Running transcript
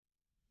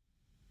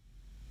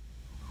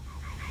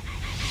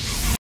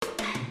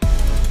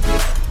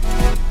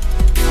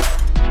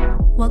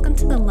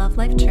the Love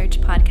Life Church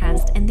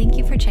podcast, and thank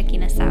you for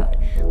checking us out.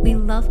 We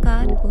love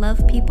God,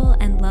 love people,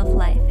 and love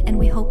life, and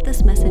we hope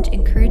this message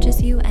encourages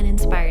you and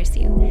inspires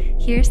you.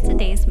 Here's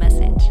today's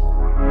message.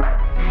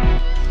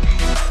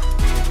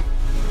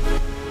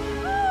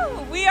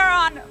 We are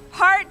on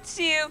part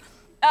 2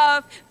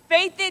 of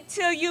Faith It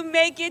Till You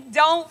Make It,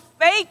 Don't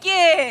Fake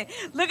It.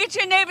 Look at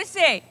your neighbor and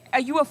say,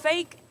 are you a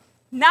fake?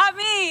 Not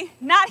me,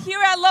 not here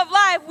at Love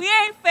Life. We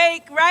ain't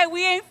fake, right?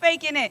 We ain't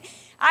faking it.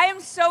 I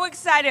am so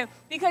excited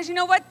because you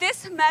know what?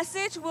 This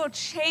message will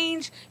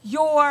change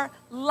your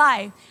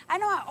life. I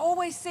know I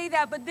always say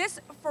that, but this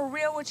for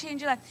real will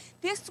change your life.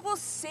 This will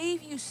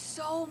save you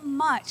so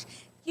much.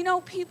 You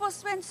know, people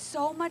spend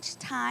so much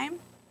time,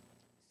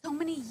 so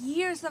many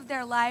years of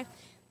their life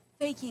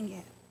faking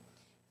it.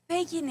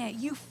 Faking it,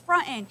 you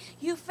fronting,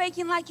 you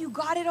faking like you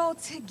got it all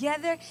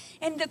together.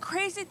 And the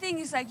crazy thing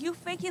is like you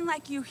faking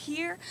like you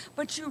here,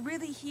 but you're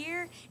really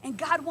here. And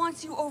God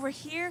wants you over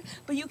here,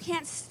 but you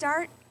can't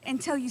start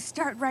until you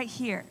start right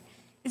here.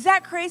 Is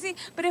that crazy?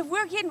 But if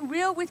we're getting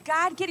real with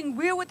God, getting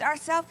real with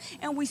ourselves,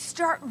 and we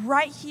start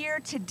right here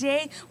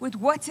today with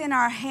what's in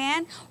our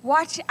hand,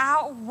 watch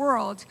out,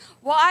 world.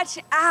 Watch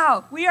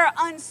out. We are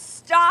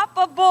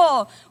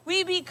unstoppable.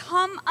 We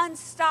become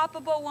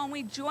unstoppable when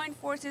we join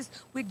forces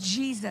with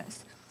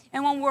Jesus.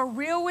 And when we're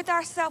real with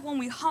ourselves, when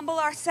we humble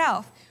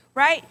ourselves,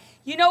 right?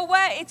 You know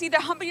what? It's either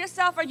humble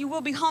yourself or you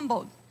will be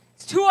humbled.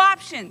 It's two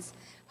options.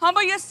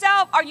 Humble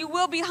yourself or you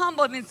will be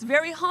humbled. And it's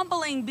very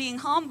humbling being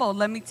humbled,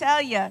 let me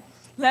tell you.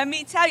 Let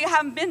me tell you, I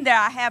haven't been there.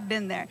 I have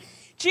been there.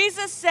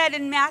 Jesus said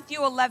in Matthew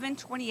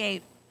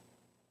 11:28,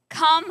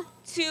 come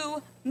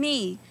to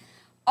me,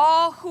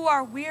 all who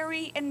are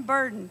weary and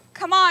burdened.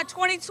 Come on,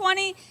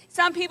 2020,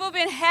 some people have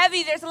been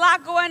heavy. There's a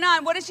lot going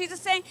on. What is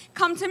Jesus saying?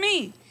 Come to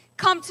me.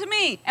 Come to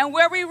me. And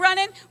where are we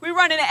running? We're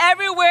running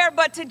everywhere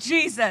but to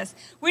Jesus.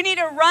 We need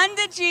to run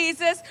to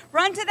Jesus,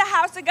 run to the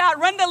house of God,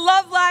 run to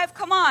Love Life.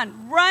 Come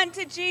on, run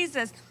to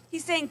Jesus.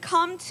 He's saying,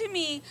 come to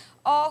me,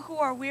 all who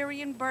are weary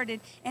and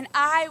burdened, and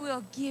I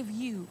will give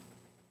you.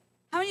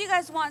 How many of you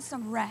guys want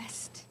some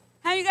rest?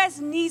 How many of you guys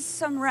need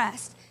some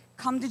rest?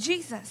 Come to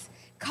Jesus.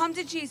 Come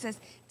to Jesus.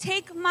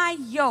 Take my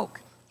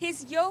yoke.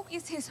 His yoke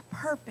is his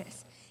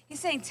purpose. He's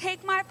saying,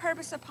 take my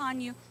purpose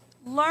upon you.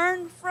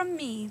 Learn from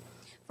me,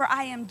 for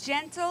I am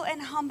gentle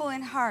and humble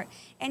in heart,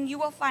 and you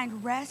will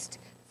find rest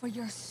for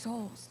your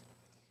souls.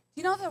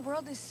 You know the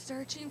world is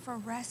searching for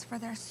rest for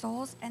their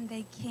souls, and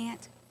they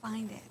can't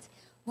find it.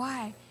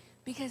 Why?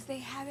 Because they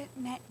haven't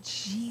met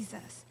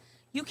Jesus.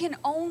 You can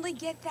only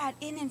get that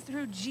in and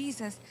through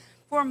Jesus.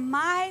 For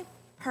my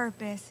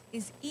purpose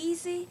is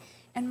easy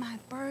and my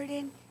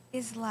burden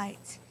is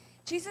light.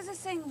 Jesus is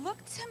saying,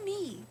 look to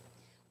me.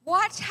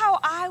 Watch how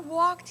I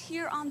walked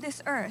here on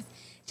this earth.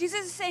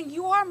 Jesus is saying,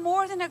 you are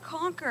more than a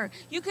conqueror.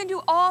 You can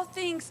do all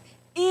things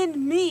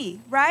in me,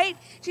 right?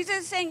 Jesus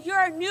is saying,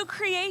 you're a new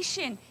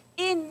creation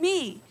in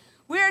me.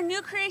 We're a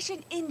new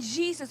creation in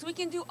Jesus. We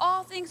can do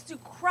all things through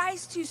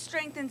Christ who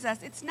strengthens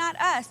us. It's not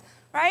us,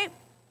 right?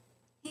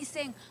 He's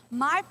saying,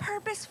 my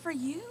purpose for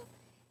you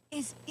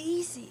is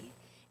easy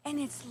and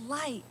it's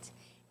light.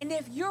 And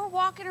if you're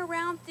walking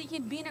around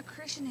thinking being a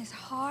Christian is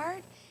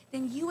hard,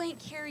 then you ain't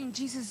carrying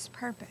Jesus'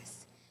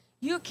 purpose.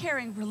 You're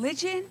carrying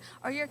religion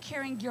or you're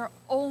carrying your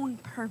own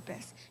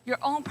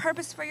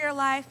purpose for your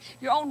life,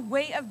 your own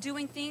way of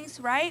doing things,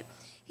 right?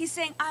 He's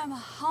saying, I'm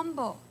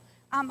humble.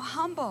 I'm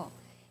humble.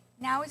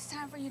 Now it's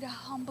time for you to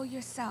humble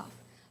yourself.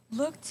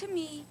 Look to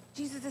me.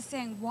 Jesus is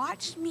saying,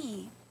 watch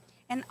me,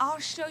 and I'll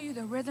show you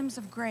the rhythms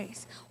of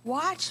grace.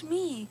 Watch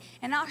me,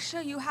 and I'll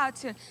show you how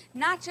to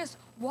not just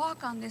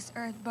walk on this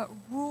earth, but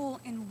rule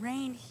and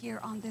reign here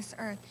on this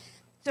earth.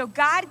 So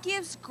God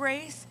gives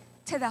grace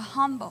to the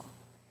humble.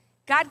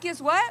 God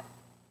gives what?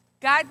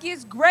 God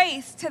gives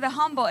grace to the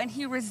humble, and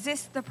he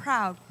resists the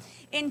proud.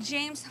 In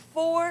James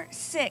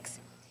 4:6, it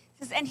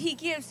says, and he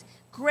gives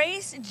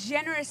grace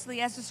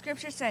generously, as the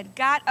scripture said.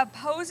 God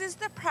opposes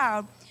the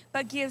proud,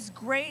 but gives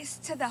grace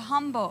to the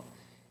humble.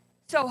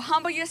 So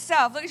humble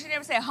yourself. Look at your neighbor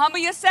and say, humble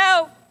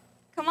yourself.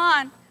 Come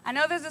on. I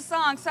know there's a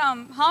song,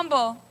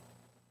 humble.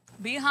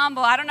 Be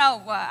humble. I don't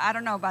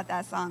know about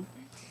that song.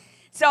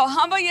 So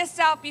humble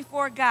yourself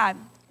before God.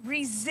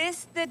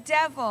 Resist the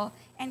devil,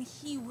 and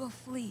he will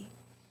flee.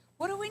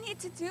 What do we need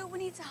to do? We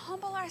need to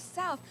humble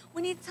ourselves.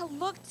 We need to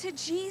look to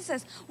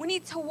Jesus. We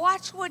need to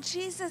watch what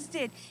Jesus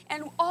did.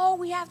 And all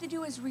we have to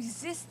do is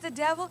resist the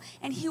devil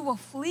and he will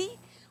flee.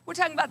 We're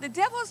talking about the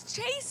devil's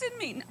chasing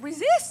me.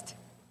 Resist.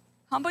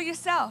 Humble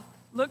yourself.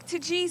 Look to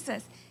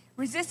Jesus.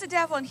 Resist the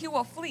devil and he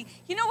will flee.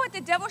 You know what?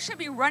 The devil should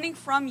be running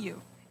from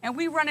you and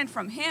we running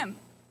from him.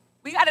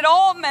 We got it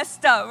all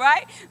messed up,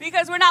 right?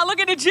 Because we're not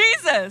looking to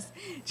Jesus.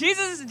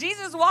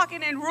 Jesus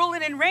walking and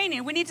ruling and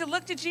reigning. We need to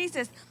look to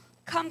Jesus.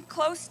 Come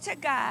close to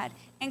God,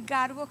 and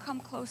God will come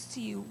close to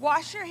you.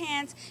 Wash your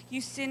hands, you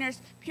sinners.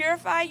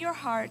 Purify your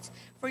hearts,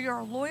 for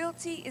your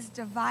loyalty is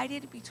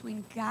divided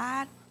between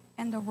God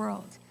and the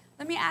world.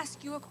 Let me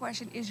ask you a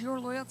question. Is your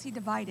loyalty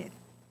divided?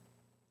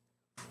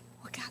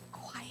 What got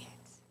quiet?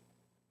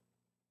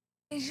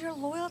 Is your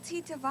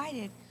loyalty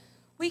divided?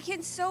 We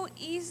can so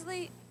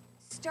easily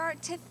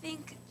start to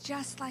think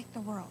just like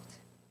the world.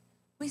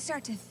 We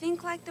start to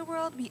think like the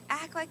world, we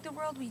act like the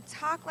world, we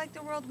talk like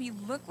the world, we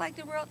look like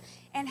the world,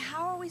 and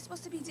how are we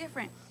supposed to be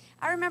different?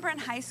 I remember in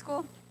high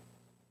school,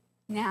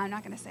 I'm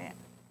not going to say it.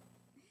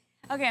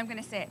 Okay, I'm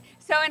going to say it.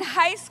 So in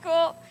high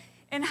school,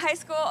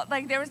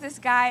 like there was this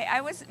guy,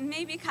 I was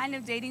maybe kind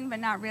of dating, but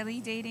not really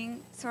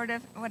dating, sort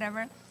of,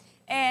 whatever.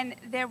 And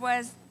there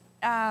was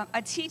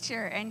a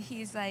teacher, and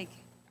he's like,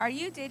 "Are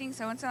you dating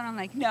so-and-so?" And I'm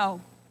like,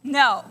 no,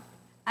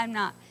 I'm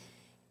not.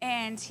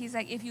 And he's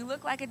like, "If you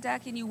look like a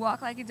duck and you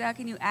walk like a duck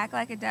and you act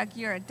like a duck,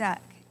 you're a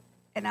duck."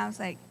 And I was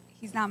like,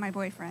 he's not my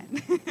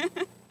boyfriend.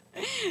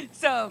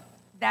 So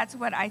that's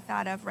what I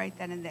thought of right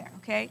then and there,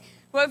 okay?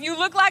 Well, if you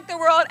look like the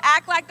world,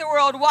 act like the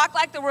world, walk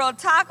like the world,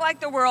 talk like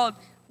the world,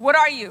 what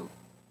are you?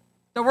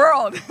 The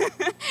world.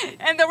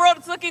 And the world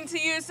is looking to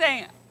you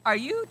saying, "Are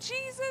you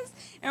Jesus?"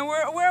 And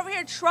we're over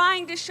here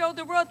trying to show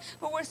the world,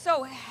 but we're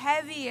so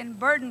heavy and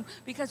burdened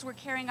because we're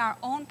carrying our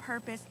own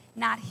purpose,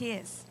 not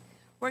his.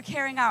 We're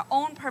carrying our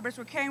own purpose.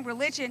 We're carrying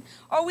religion,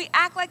 or we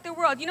act like the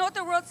world. You know what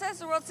the world says?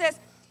 The world says,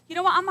 "You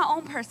know what? I'm my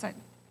own person.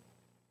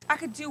 I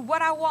could do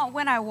what I want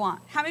when I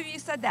want." How many of you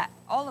said that?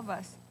 All of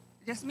us.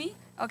 Just me?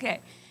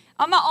 Okay.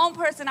 I'm my own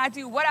person. I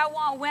do what I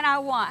want, when I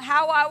want,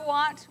 how I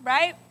want,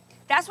 right?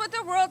 That's what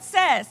the world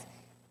says.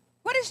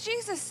 What does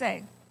Jesus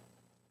say?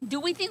 Do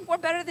we think we're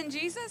better than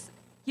Jesus?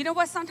 You know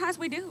what? Sometimes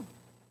we do.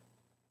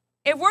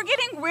 If we're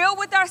getting real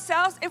with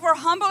ourselves, if we're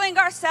humbling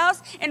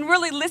ourselves and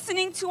really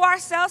listening to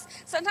ourselves,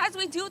 sometimes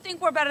we do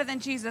think we're better than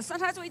Jesus.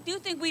 Sometimes we do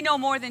think we know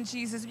more than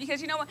Jesus, because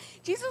you know what?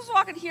 Jesus was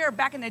walking here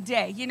back in the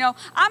day. You know,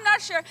 I'm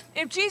not sure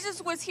if Jesus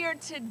was here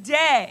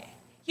today.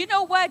 You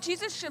know what?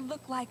 Jesus should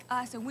look like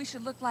us, and we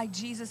should look like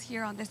Jesus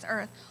here on this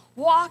earth,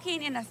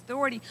 walking in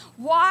authority,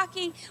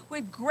 walking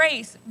with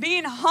grace,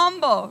 being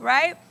humble,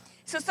 right?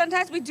 So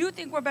sometimes we do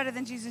think we're better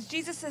than Jesus.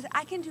 Jesus says,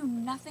 "I can do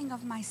nothing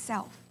of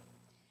myself.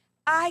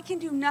 I can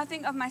do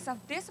nothing of myself."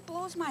 This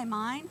blows my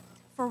mind,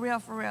 for real,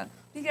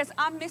 because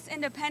I'm Miss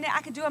Independent.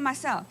 I can do it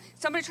myself.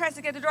 Somebody tries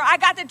to get the door, I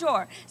got the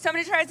door.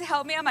 Somebody tries to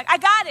help me, I'm like, I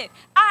got it.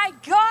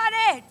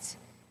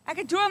 I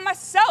can do it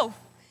myself.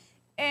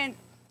 And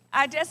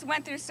I just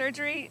went through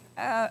surgery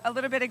a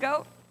little bit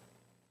ago,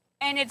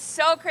 and it's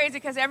so crazy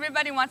because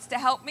everybody wants to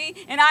help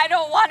me, and I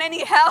don't want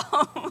any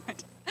help.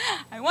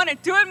 I want to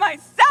do it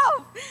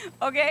myself,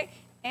 okay?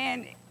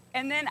 And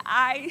then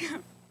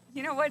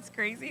you know what's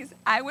crazy is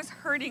I was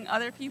hurting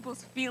other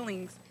people's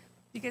feelings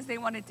because they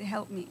wanted to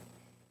help me.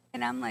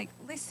 And I'm like,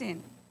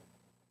 "Listen,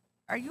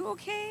 are you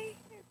okay?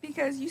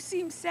 Because you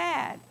seem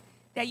sad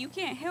that you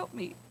can't help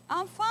me.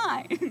 I'm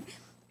fine."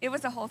 It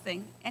was a whole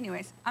thing.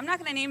 Anyways, I'm not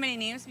going to name any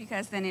names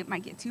because then it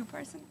might get too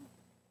personal.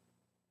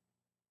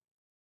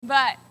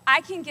 But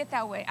I can get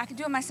that way. I can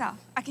do it myself.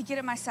 I can get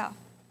it myself.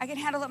 I can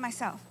handle it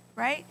myself,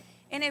 right?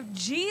 And if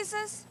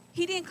Jesus,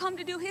 he didn't come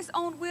to do his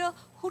own will,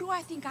 who do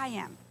I think I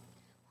am?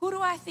 Who do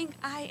I think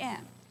I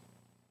am?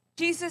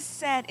 Jesus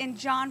said in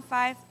John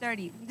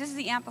 5:30, this is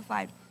the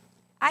Amplified,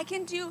 "I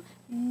can do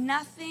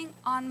nothing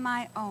on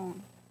my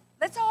own."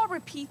 Let's all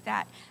repeat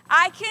that.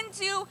 I can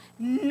do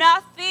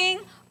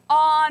nothing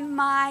on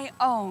my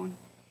own.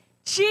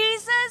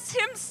 Jesus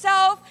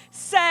himself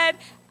said,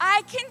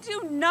 "I can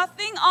do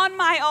nothing on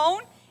my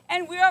own."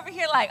 And we're over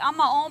here like, "I'm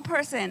my own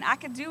person. I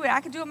can do it.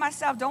 I can do it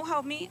myself. Don't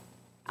help me.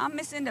 I'm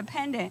Miss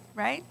Independent,"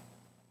 right?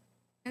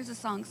 There's a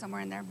song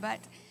somewhere in there, but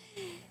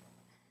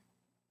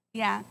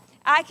yeah.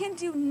 I can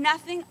do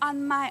nothing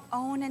on my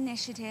own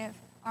initiative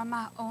or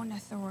my own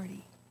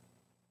authority.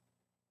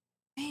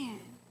 Man,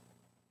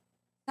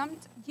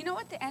 you know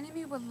what? The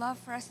enemy would love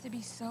for us to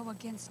be so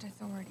against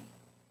authority.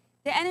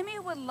 The enemy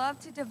would love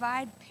to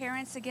divide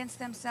parents against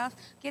themselves,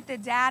 get the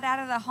dad out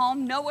of the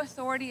home, no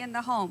authority in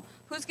the home.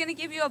 Who's going to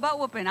give you a butt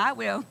whooping? I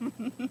will.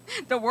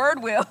 The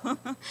word will.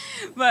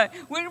 But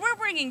we're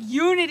bringing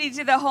unity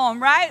to the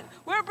home, right?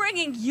 We're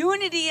bringing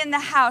unity in the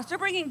house. We're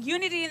bringing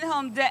unity in the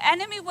home. The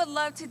enemy would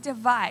love to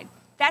divide.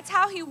 That's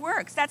how he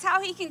works. That's how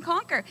he can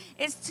conquer,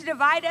 is to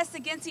divide us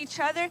against each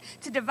other,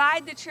 to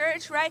divide the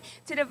church, right?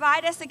 To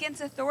divide us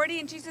against authority.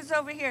 And Jesus is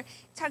over here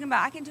talking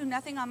about, "I can do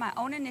nothing on my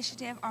own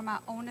initiative or my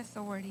own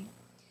authority.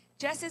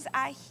 Just as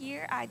I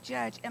hear, I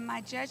judge, and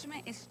my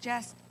judgment is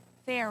just,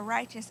 fair,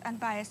 righteous,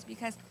 unbiased,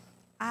 because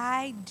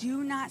I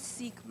do not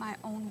seek my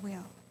own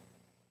will."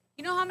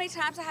 You know how many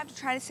times I have to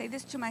try to say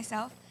this to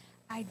myself?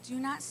 I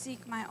do not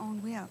seek my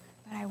own will,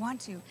 but I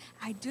want to.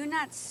 I do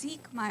not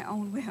seek my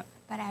own will,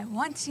 but I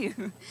want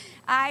to.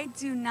 I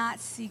do not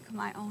seek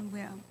my own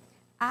will.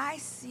 I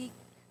seek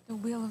the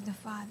will of the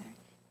Father.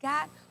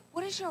 God,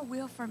 what is your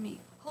will for me?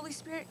 Holy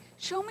Spirit,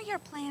 show me your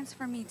plans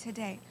for me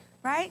today,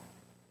 right?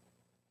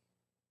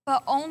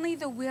 But only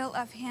the will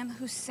of him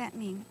who sent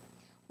me.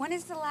 When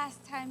is the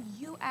last time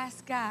you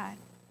asked God,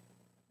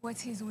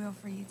 what's his will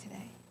for you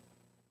today?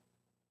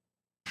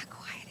 Not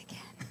quiet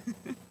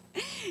again.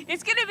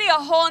 It's going to be a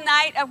whole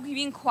night of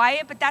being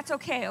quiet, but that's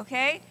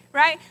okay,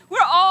 right?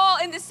 We're all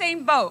in the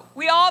same boat.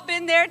 We all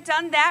been there,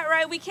 done that,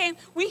 right?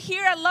 We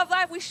here at Love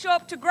Life, we show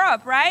up to grow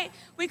up, right?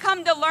 We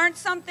come to learn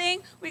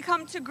something. We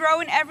come to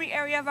grow in every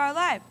area of our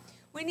life.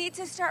 We need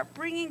to start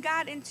bringing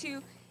God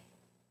into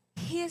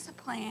his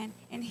plan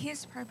and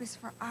his purpose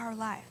for our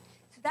life.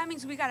 So that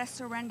means we got to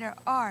surrender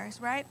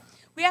ours, right?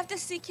 We have to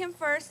seek him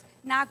first,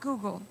 not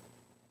Google.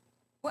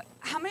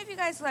 How many of you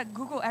guys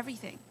Google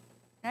everything,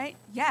 right?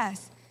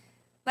 Yes.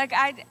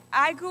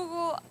 I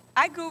Google.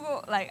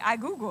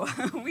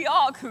 We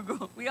all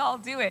Google. We all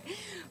do it.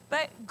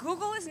 But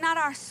Google is not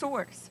our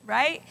source,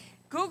 right?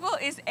 Google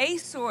is a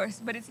source,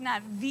 but it's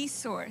not the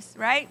source,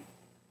 right?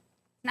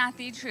 Not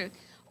the truth.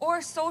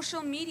 Or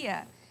social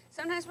media.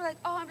 Sometimes we're like,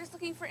 oh, I'm just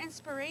looking for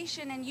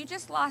inspiration, and you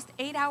just lost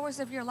 8 hours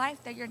of your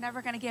life that you're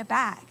never going to get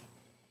back.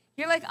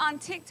 You're like on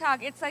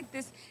TikTok, it's like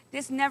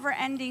this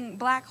never-ending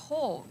black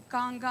hole.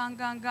 Gone, gone,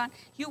 gone, gone.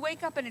 You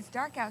wake up and it's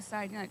dark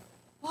outside, and you're like,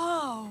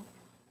 whoa,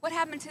 what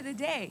happened to the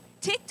day?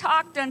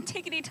 TikTok done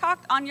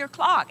tickety-tocked on your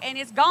clock, and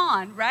it's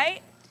gone,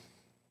 right?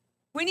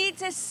 We need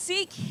to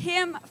seek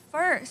him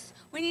first.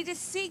 We need to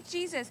seek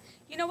Jesus.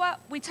 You know what?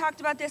 We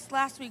talked about this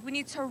last week. We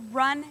need to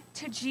run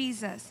to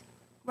Jesus,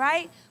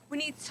 right? We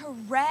need to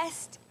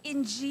rest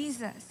in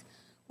Jesus.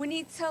 We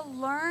need to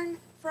learn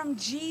from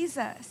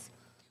Jesus.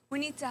 We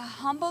need to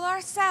humble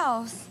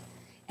ourselves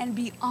and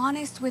be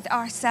honest with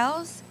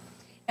ourselves.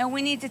 And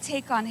we need to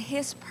take on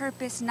his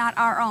purpose, not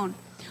our own.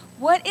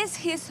 What is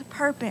his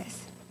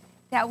purpose?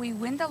 That we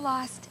win the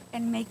lost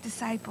and make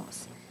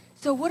disciples.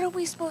 So what are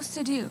we supposed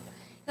to do?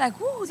 Like,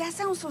 whoo, that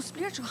sounds so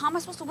spiritual. How am I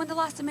supposed to win the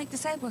lost and make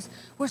disciples?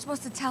 We're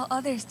supposed to tell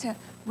others to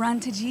run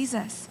to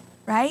Jesus,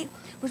 right?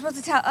 We're supposed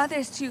to tell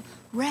others to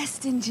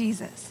rest in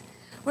Jesus.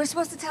 We're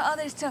supposed to tell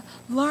others to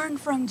learn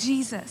from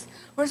Jesus.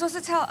 We're supposed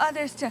to tell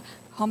others to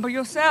humble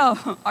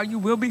yourself, or you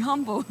will be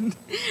humbled,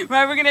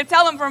 right? We're going to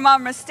tell them from our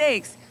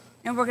mistakes,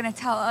 and we're going to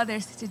tell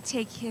others to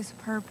take his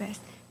purpose,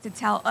 to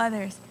tell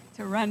others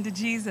to run to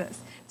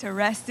Jesus, to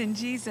rest in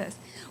Jesus.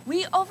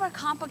 We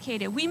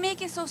overcomplicate it. We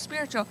make it so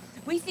spiritual.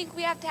 We think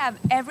we have to have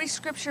every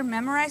scripture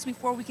memorized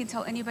before we can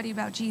tell anybody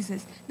about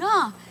Jesus.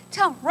 No,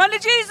 tell them, run to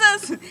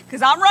Jesus,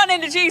 because I'm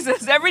running to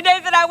Jesus. Every day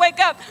that I wake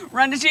up,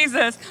 run to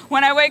Jesus.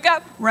 When I wake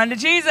up, run to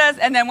Jesus.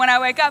 And then when I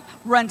wake up,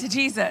 run to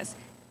Jesus.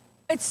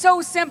 It's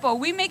so simple.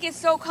 We make it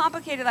so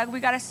complicated, like we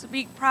got to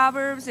speak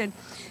Proverbs. And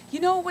you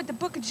know what the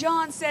book of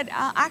John said?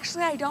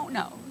 Actually, I don't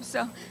know.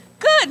 So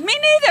good, me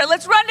neither.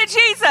 Let's run to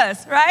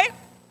Jesus, right?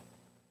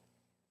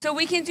 So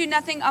we can do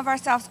nothing of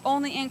ourselves,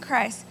 only in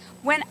Christ.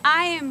 When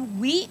I am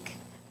weak,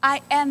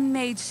 I am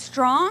made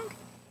strong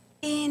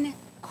in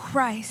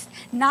Christ,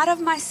 not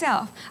of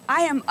myself.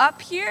 I am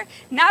up here,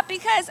 not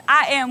because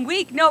I am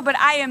weak, no, but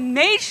I am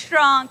made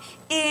strong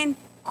in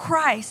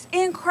Christ.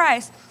 In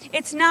Christ.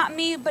 It's not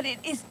me, but it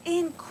is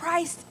in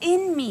Christ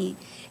in me.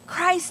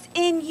 Christ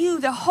in you,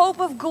 the hope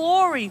of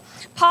glory.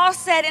 Paul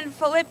said in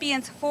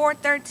Philippians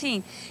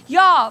 4:13.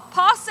 Y'all,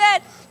 Paul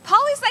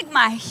is like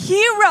my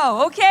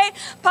hero, okay?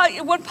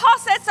 When Paul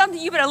said something,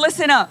 you better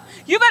listen up.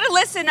 You better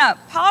listen up.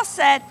 Paul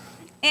said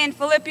in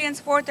Philippians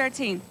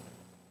 4:13,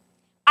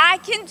 I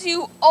can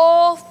do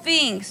all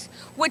things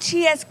which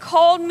he has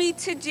called me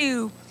to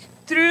do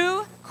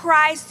through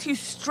Christ who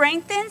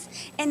strengthens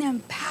and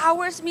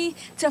empowers me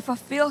to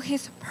fulfill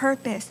his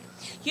purpose.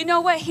 You know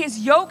what? His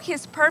yoke,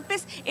 his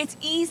purpose, it's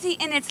easy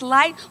and it's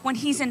light when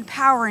he's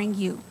empowering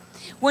you.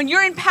 When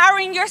you're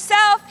empowering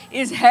yourself,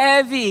 it's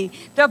heavy.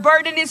 The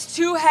burden is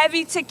too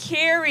heavy to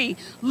carry.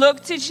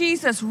 Look to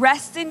Jesus.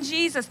 Rest in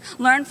Jesus.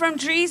 Learn from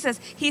Jesus.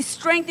 He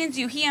strengthens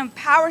you. He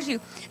empowers you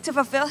to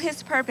fulfill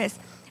his purpose.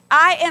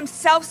 I am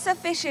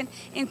self-sufficient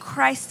in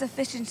Christ's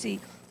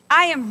sufficiency.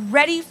 I am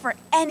ready for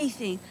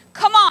anything.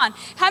 Come on.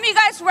 How many of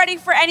you guys ready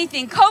for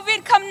anything?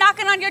 COVID come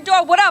knocking on your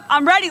door. What up?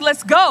 I'm ready.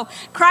 Let's go.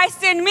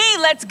 Christ in me.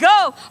 Let's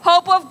go.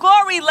 Hope of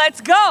glory. Let's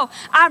go.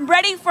 I'm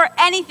ready for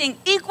anything,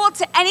 equal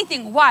to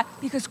anything. Why?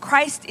 Because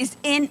Christ is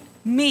in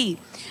me.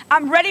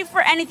 I'm ready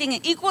for anything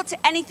and equal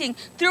to anything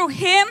through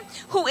him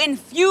who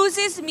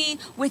infuses me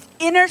with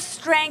inner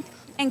strength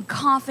and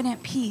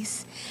confident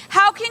peace.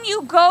 How can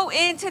you go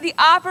into the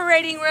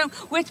operating room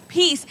with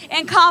peace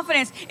and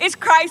confidence? It's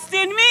Christ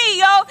in me,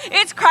 yo.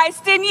 It's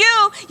Christ in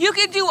you. You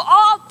can do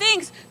all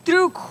things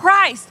through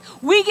Christ.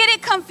 We get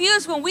it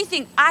confused when we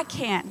think, I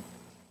can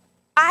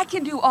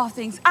do all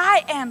things.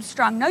 I am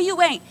strong. No,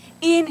 you ain't.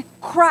 In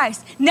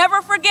Christ.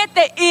 Never forget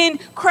that in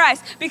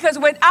Christ. Because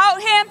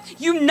without him,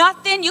 you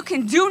nothing. You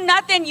can do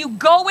nothing. You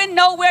going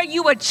nowhere.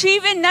 You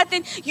achieving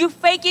nothing. You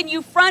faking,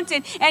 you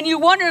fronting, and you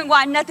wondering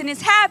why nothing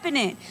is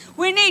happening.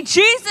 We need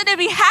Jesus to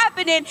be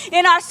happening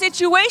in our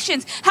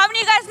situations. How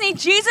many of you guys need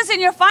Jesus in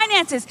your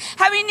finances?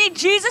 How many need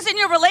Jesus in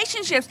your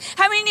relationships?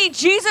 How many need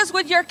Jesus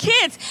with your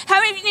kids? How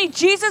many of you need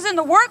Jesus in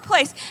the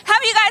workplace? How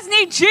many of you guys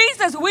need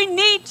Jesus? We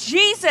need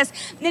Jesus.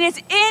 And it's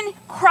in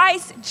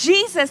Christ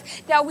Jesus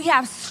that we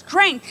have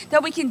strength,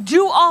 that we can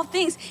do all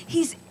things.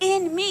 He's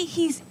in me.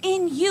 He's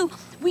in you.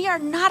 We are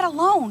not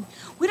alone.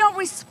 We don't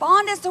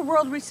respond as the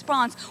world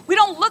responds. We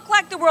don't look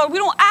like the world. We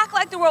don't act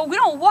like the world. We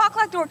don't walk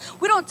like the world.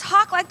 We don't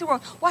talk like the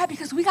world. Why?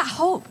 Because we got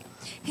hope.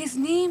 His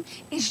name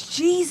is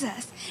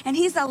Jesus, and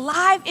he's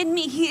alive in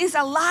me. He is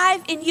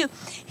alive in you.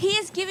 He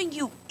is giving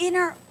you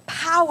inner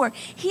power.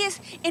 He is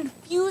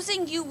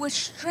infusing you with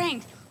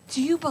strength.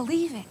 Do you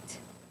believe it?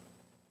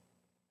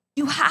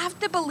 You have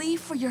to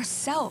believe for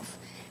yourself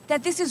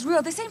that this is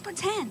real. This ain't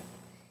pretend.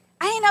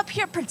 I ain't up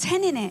here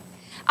pretending it.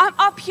 I'm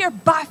up here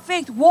by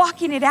faith,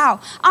 walking it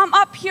out. I'm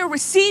up here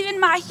receiving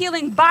my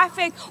healing by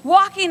faith,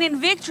 walking in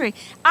victory.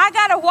 I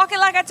got to walk it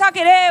like I talk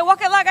it. Hey,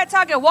 walk it like I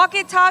talk it. Walk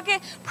it, talk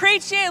it,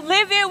 preach it,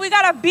 live it. We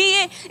got to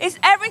be it. It's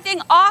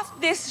everything off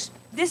this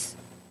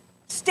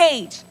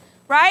stage,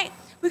 right?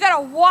 We got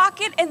to walk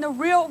it in the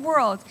real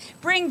world.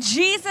 Bring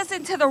Jesus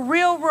into the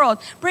real world.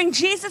 Bring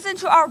Jesus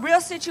into our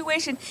real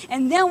situation.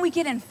 And then we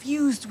get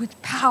infused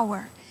with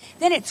power.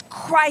 Then it's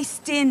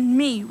Christ in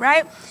me,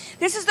 right?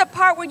 This is the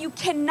part where you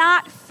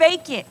cannot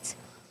fake it.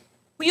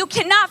 You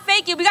cannot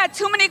fake it. We got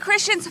too many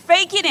Christians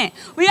faking it.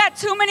 We got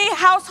too many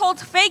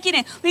households faking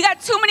it. We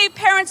got too many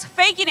parents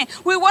faking it.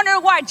 We wonder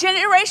why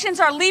generations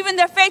are leaving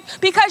their faith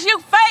because you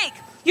fake.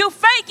 You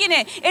faking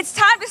it. It's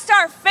time to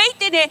start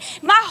faithing it.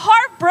 My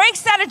heart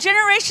breaks that a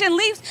generation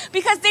leaves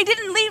because they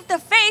didn't leave the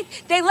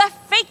faith. They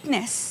left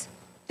fakeness.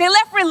 They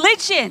left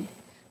religion.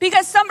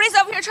 Because somebody's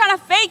over here trying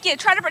to fake it,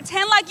 trying to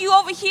pretend like you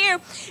over here,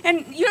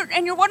 and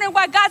you're wondering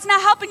why God's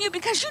not helping you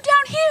because you're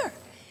down here.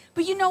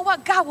 But you know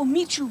what? God will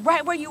meet you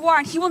right where you are,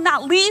 and he will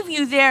not leave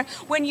you there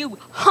when you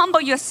humble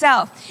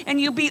yourself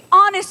and you be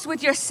honest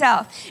with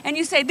yourself. And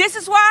you say, this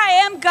is where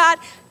I am, God.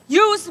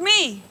 Use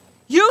me.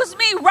 Use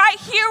me right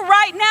here,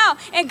 right now.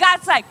 And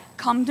God's like,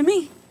 come to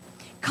me.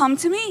 Come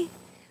to me.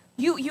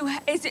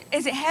 Is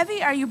it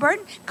heavy? Are you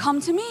burdened? Come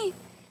to me.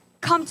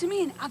 Come to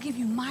me, and I'll give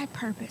you my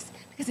purpose.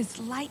 Because it's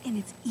light and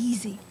it's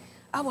easy.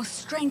 I will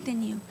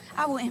strengthen you.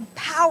 I will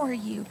empower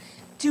you.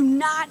 Do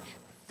not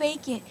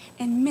fake it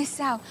and miss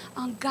out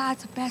on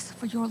God's best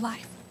for your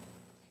life.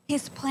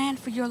 His plan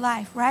for your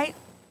life, right?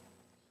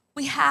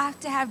 We have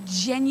to have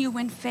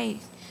genuine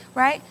faith,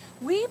 right?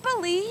 We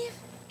believe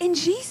in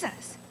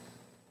Jesus.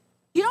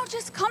 You don't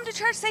just come to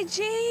church and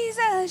say,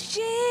 Jesus,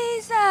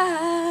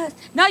 Jesus.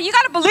 No, you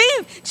got to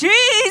believe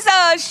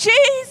Jesus,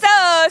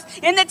 Jesus.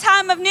 In the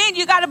time of need,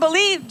 you got to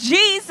believe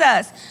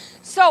Jesus.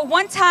 So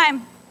one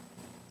time,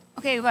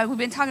 okay, we've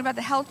been talking about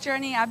the health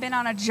journey. I've been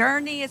on a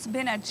journey. It's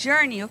been a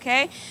journey,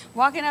 okay?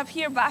 Walking up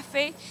here by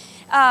faith.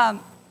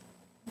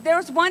 There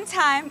was one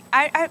time,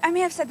 I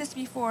may have said this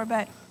before,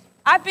 but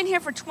I've been here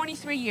for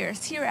 23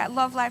 years here at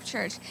Love Life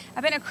Church.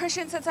 I've been a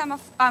Christian since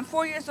I'm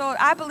 4 years old.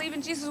 I believe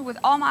in Jesus with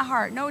all my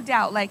heart, no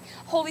doubt. Like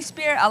Holy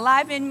Spirit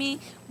alive in me,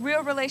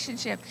 real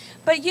relationship.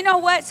 But you know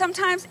what?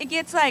 Sometimes it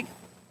gets like,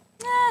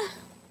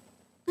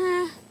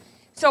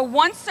 So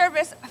one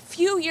service a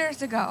few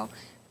years ago,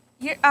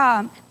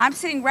 I'm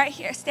sitting right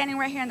here, standing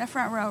right here in the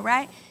front row,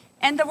 right?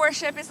 And the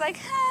worship is like,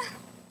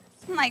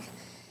 I'm like,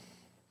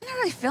 I'm not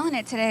really feeling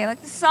it today.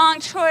 Like the song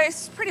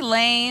choice, pretty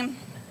lame.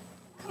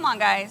 Come on,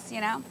 guys,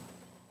 you know.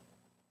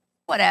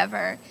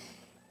 Whatever.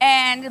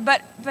 And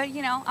but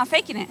you know, I'm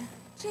faking it.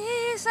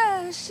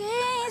 Jesus,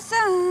 Jesus.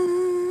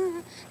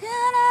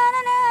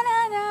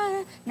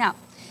 No.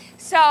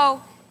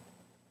 So,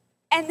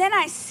 and then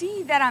I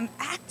see that I'm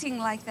acting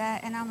like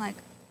that, and I'm like,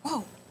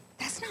 whoa,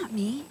 that's not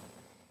me.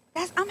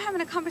 I'm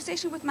having a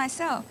conversation with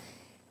myself.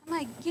 I'm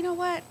like, you know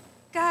what,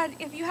 God,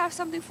 if you have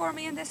something for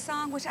me in this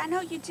song, which I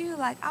know you do,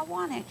 like, I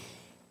want it.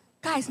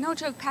 Guys, no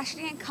joke, Pastor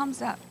Dan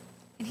comes up,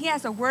 and he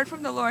has a word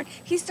from the Lord.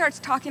 He starts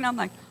talking. I'm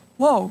like,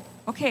 whoa,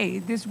 okay,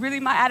 this is really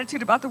my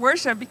attitude about the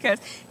worship because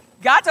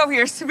God's over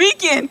here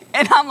speaking,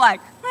 and I'm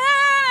like,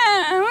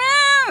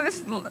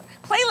 this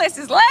playlist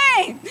is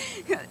lame.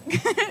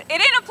 It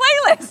ain't a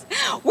playlist.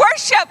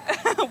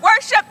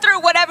 Worship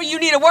through whatever you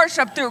need to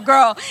worship through,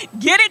 girl.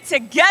 Get it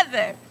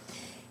together.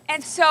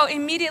 And so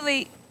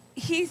immediately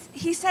he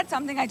said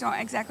something. I don't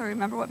exactly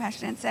remember what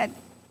Pastor Dan said.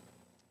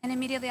 And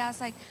immediately I was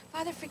like,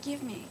 Father,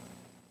 forgive me.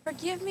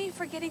 Forgive me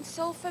for getting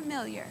so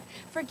familiar.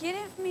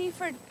 Forgive me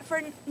for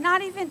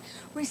not even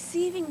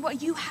receiving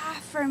what you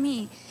have for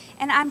me.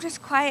 And I'm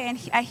just quiet, and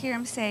I hear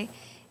him say,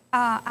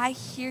 I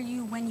hear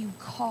you when you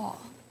call.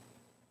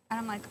 And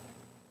I'm like,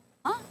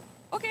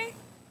 okay.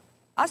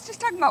 I was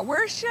just talking about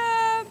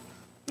worship.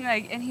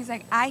 And he's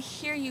like, I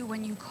hear you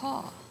when you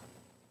call.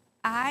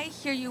 I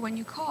hear you when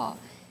you call.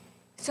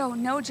 So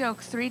no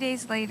joke, 3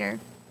 days later,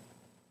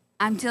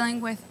 I'm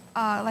dealing with,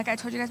 like I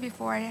told you guys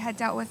before, I had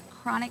dealt with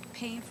chronic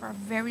pain for a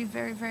very,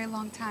 very, very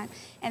long time.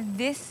 And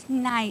this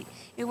night,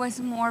 it was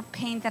more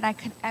pain than I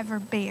could ever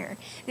bear.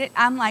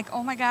 I'm like,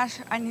 oh my gosh,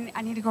 I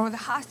need to go to the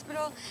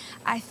hospital.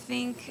 I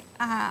think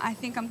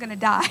I'm gonna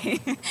die.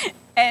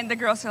 And the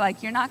girls are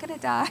like, you're not gonna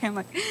die. I'm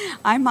like,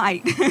 I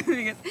might.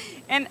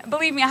 And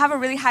believe me, I have a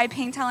really high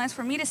pain tolerance.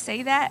 For me to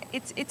say that,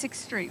 it's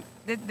extreme.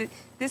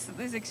 This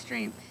is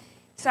extreme.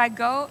 So I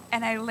go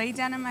and I lay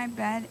down in my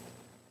bed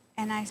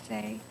and I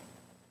say,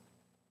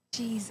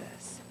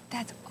 Jesus.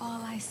 That's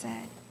all I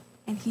said.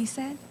 And he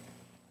said,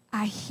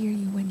 I hear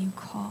you when you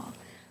call.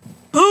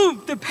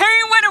 Boom, the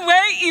pain went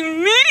away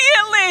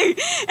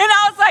immediately. And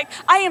I was like,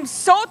 I am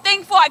so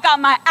thankful I got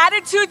my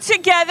attitude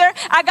together.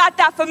 I got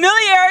that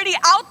familiarity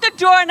out the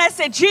door. And I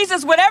said,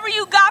 Jesus, whatever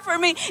you got for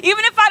me,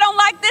 even if I don't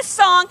like this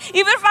song,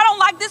 even if I don't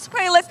like this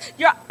playlist,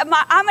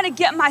 I'm going to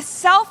get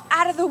myself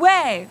out of the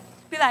way.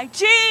 Be like,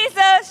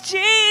 Jesus,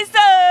 Jesus.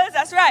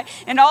 That's right.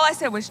 And all I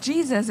said was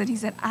Jesus. And he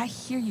said, I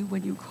hear you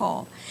when you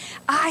call.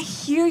 I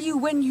hear you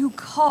when you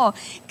call.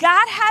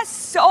 God has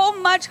so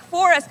much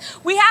for us.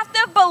 We have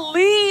to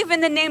believe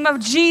in the name of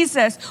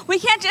Jesus. We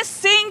can't just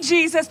sing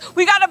Jesus.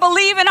 We got to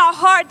believe in our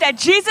heart that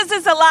Jesus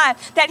is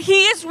alive, that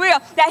he is real,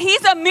 that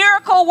he's a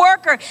miracle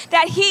worker,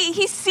 that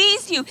he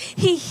sees you.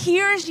 He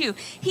hears you.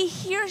 He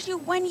hears you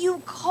when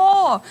you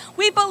call.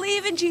 We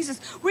believe in Jesus.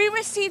 We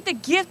receive the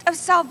gift of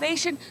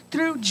salvation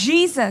through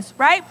Jesus,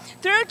 right?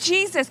 Through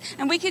Jesus.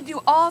 And we can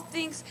do all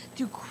things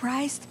through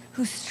Christ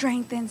who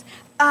strengthens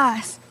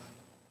us.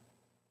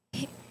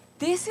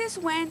 This is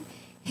when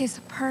his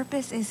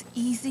purpose is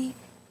easy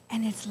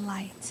and it's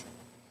light.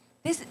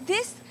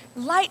 This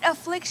light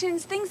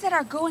afflictions, things that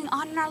are going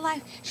on in our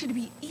life should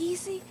be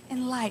easy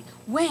and light.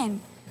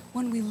 When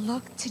we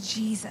look to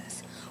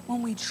Jesus,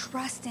 when we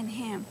trust in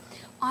him.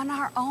 On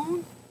our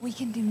own, we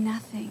can do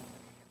nothing.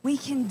 We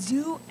can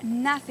do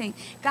nothing.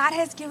 God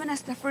has given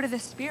us the fruit of the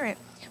Spirit,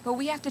 but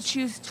we have to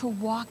choose to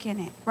walk in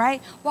it,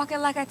 right? Walk it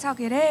like I talk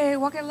it, eh?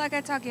 Walk it like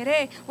I talk it,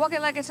 eh? Walk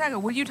it like I talk it.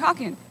 What are you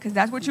talking? Because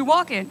that's what you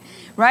walk in,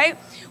 right?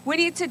 We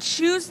need to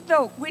choose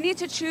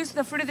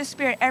the fruit of the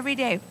Spirit every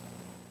day.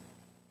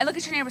 And look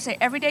at your neighbor and say,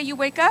 every day you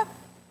wake up,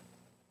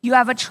 you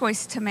have a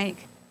choice to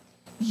make.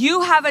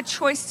 You have a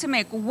choice to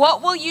make.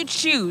 What will you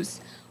choose?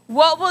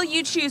 What will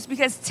you choose?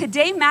 Because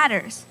today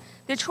matters.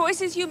 The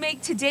choices you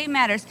make today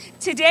matters.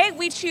 Today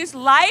we choose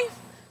life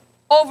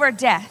over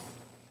death.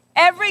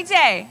 Every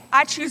day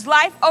I choose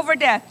life over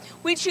death.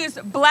 We choose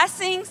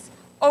blessings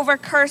over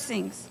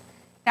cursings.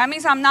 That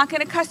means I'm not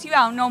going to cuss you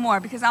out no more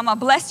because I'm going to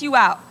bless you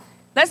out.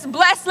 Let's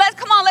bless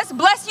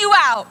you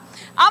out.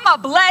 I'm going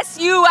to bless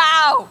you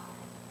out.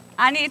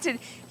 I need to,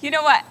 you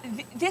know what?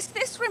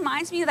 This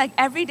reminds me, like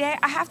every day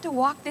I have to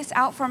walk this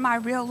out for my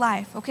real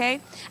life,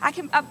 okay?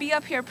 I'll be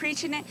up here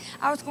preaching it.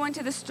 I was going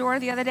to the store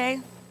the other day.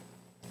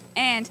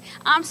 And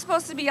I'm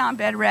supposed to be on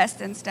bed rest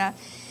and stuff.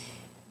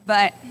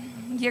 But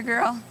your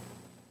girl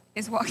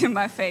is walking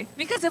by faith.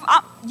 Because if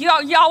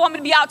y'all want me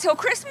to be out till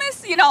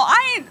Christmas,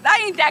 I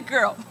ain't that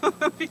girl.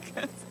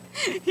 Because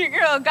your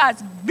girl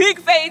got big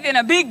faith in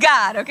a big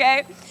God,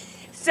 okay?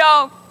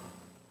 So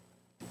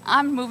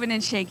I'm moving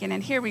and shaking,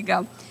 and here we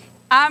go.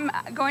 I'm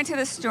going to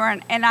the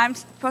store, and I'm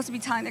supposed to be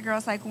telling the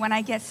girls, like, when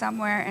I get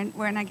somewhere,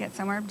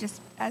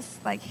 just as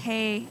like,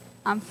 hey,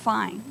 I'm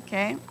fine,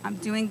 okay? I'm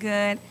doing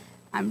good.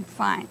 I'm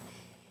fine.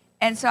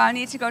 And so I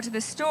need to go to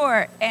the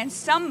store, and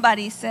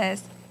somebody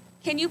says,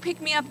 can you pick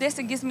me up this,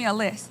 and gives me a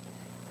list.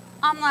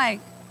 I'm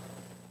like,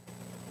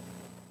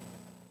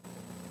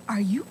 are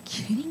you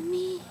kidding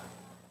me?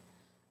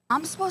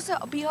 I'm supposed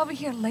to be over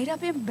here laid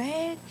up in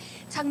bed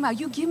talking about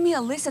you give me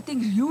a list of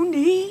things you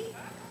need?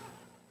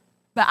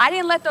 But I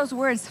didn't let those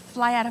words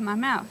fly out of my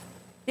mouth.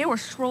 They were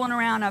swirling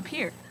around up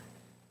here.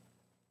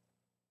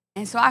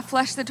 And so I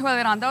flushed the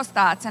toilet on those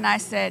thoughts, and I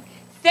said,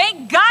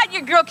 thank God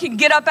your girl can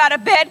get up out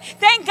of bed.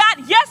 Thank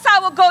God, yes, I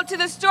will go to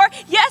the store.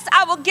 Yes,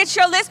 I will get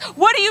your list.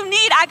 What do you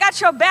need? I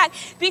got your back.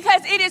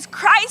 Because it is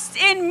Christ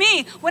in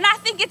me. When I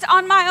think it's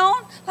on my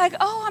own, like,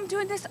 oh, I'm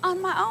doing this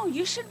on my own.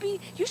 You should be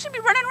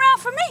running around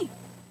for me.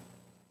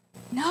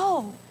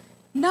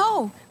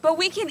 No, but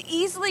we can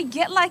easily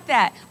get like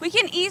that. We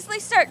can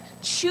easily start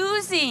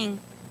choosing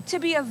to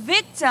be a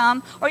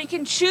victim, or you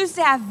can choose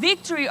to have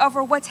victory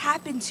over what's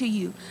happened to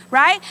you,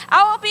 right?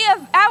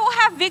 I will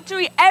have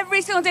victory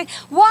every single day.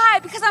 Why?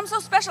 Because I'm so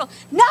special.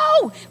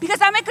 No, because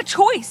I make a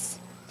choice.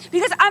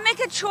 Because I make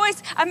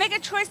a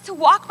choice to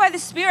walk by the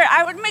Spirit.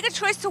 I would make a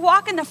choice to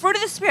walk in the fruit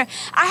of the Spirit.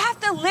 I have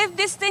to live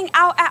this thing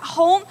out at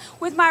home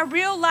with my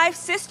real life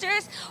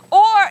sisters,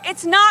 or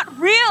it's not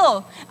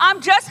real.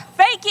 I'm just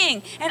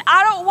faking, and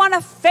I don't want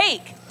to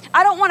fake.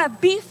 I don't want to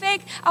be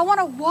fake. I want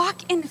to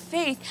walk in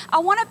faith. I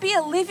want to be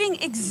a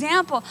living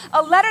example,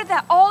 a letter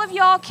that all of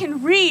y'all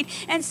can read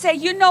and say,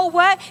 you know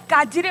what?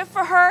 God did it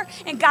for her,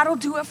 and God will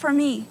do it for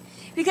me.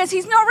 Because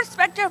he's no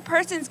respecter of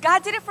persons.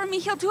 God did it for me.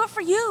 He'll do it for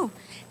you.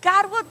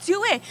 God will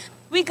do it.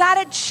 We got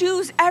to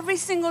choose every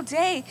single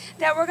day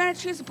that we're going to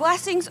choose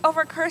blessings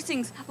over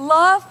cursings,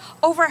 love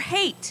over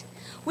hate.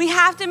 We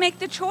have to make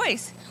the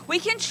choice. We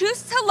can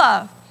choose to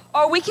love,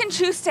 or we can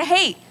choose to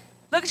hate.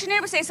 Look at your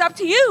neighbor and say, it's up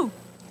to you.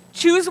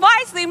 Choose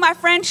wisely, my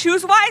friend,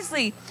 choose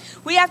wisely.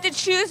 We have to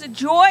choose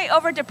joy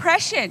over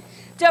depression.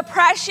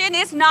 Depression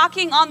is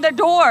knocking on the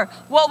door.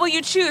 What will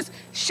you choose?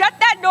 Shut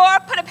that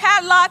door, put a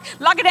padlock,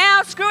 lock it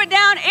down, screw it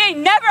down. It ain't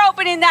never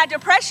opening that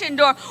depression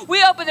door.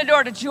 We open the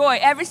door to joy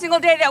every single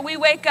day that we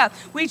wake up.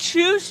 We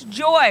choose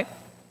joy.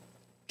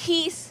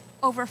 Peace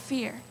over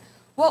fear.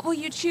 What will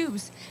you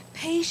choose?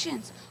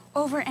 Patience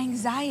over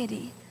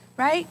anxiety,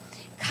 right?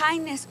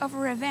 Kindness over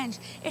revenge.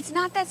 It's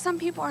not that some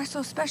people are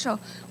so special.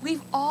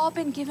 We've all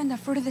been given the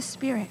fruit of the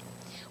Spirit.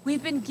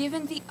 We've been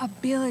given the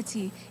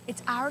ability.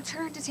 It's our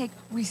turn to take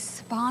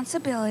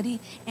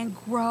responsibility and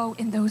grow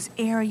in those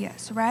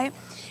areas, right?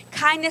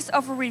 Kindness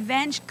over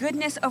revenge,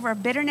 goodness over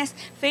bitterness,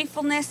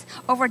 faithfulness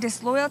over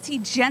disloyalty,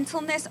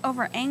 gentleness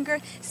over anger,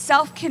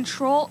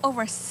 self-control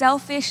over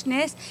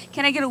selfishness.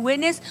 Can I get a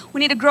witness? We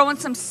need to grow in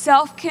some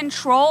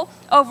self-control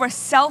over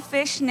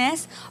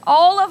selfishness.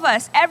 All of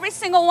us, every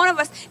single one of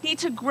us, need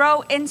to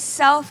grow in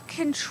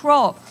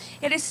self-control.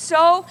 It is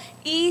so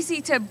easy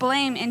to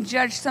blame and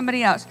judge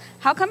somebody else.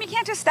 How come you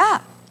can't just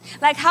stop?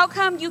 Like, how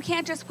come you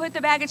can't just put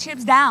the bag of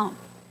chips down?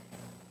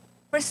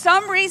 For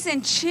some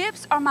reason,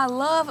 chips are my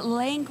love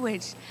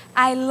language.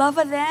 I love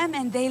them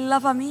and they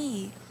love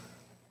me.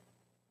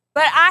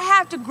 But I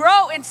have to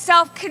grow in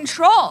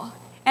self-control.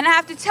 And I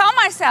have to tell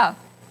myself,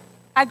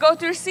 I go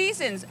through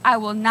seasons. I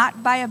will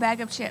not buy a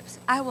bag of chips.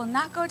 I will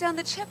not go down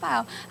the chip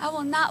aisle. I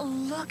will not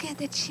look at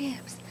the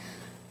chips.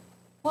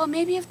 Well,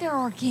 maybe if they're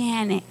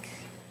organic.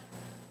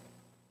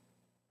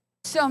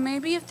 So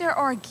maybe if they're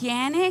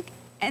organic,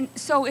 and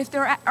so if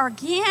they're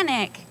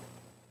organic,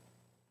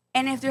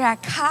 and if they're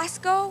at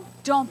Costco,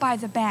 don't buy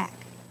the bag.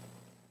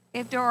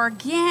 If they're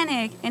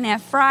organic and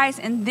have fries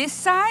in this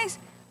size,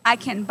 I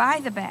can buy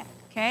the bag,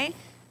 okay?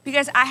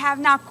 Because I have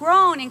not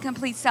grown in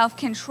complete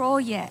self-control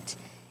yet.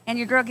 And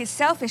your girl gets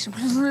selfish. And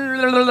then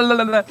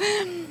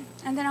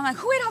I'm like,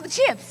 who ate all the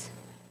chips?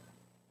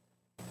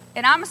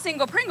 And I'm a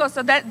single Pringle,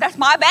 so that's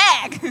my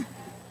bag.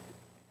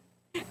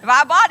 If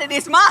I bought it,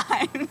 it's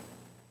mine.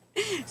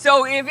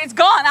 So if it's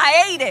gone,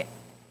 I ate it.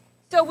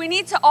 So we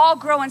need to all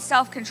grow in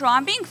self-control.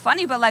 I'm being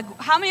funny, but like,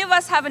 how many of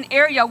us have an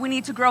area we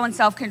need to grow in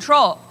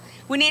self-control?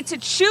 We need to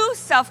choose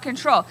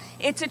self-control.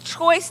 It's a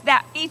choice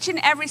that each and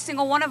every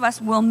single one of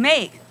us will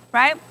make,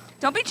 right?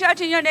 Don't be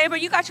judging your neighbor.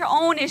 You got your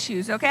own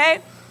issues, okay?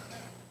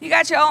 You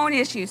got your own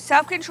issues.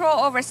 Self-control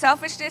over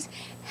selfishness,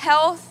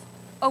 health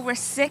over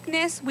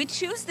sickness. We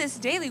choose this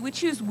daily. We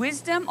choose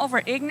wisdom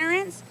over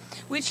ignorance.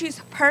 We choose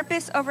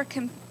purpose over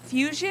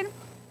confusion.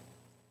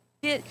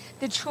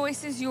 The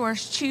choice is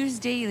yours. Choose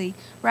daily,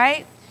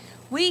 right?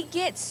 We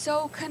get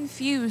so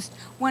confused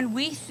when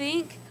we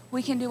think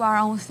we can do our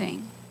own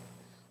thing.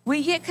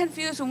 We get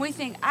confused when we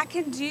think I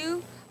can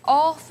do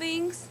all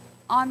things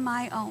on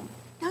my own.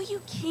 No,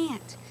 you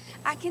can't.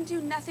 I can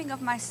do nothing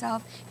of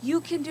myself. You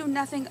can do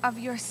nothing of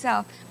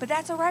yourself. But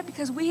that's all right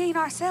because we ain't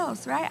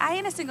ourselves, right? I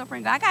ain't a single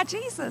Pringle. I got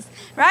Jesus,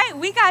 right?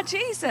 We got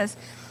Jesus.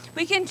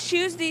 We can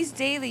choose these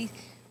daily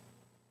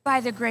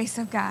by the grace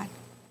of God.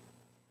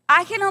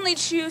 I can only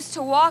choose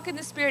to walk in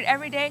the Spirit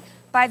every day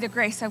by the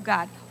grace of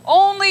God.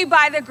 Only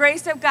by the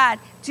grace of God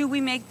do we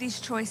make these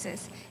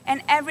choices.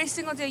 And every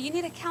single day, you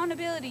need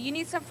accountability. You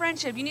need some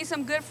friendship. You need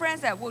some good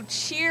friends that will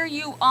cheer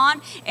you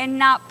on and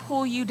not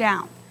pull you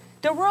down.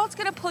 The world's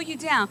going to pull you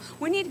down.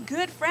 We need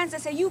good friends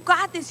that say, you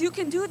got this. You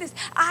can do this.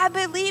 I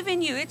believe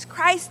in you. It's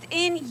Christ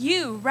in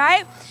you,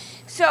 right?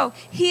 So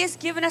he has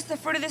given us the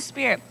fruit of the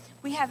Spirit.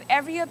 We have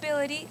every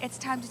ability. It's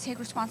time to take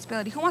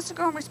responsibility. Who wants to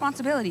grow in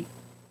responsibility?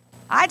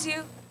 I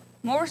do.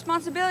 More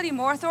responsibility,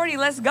 more authority.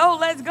 Let's go,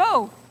 let's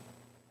go.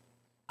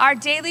 Our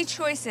daily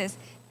choices,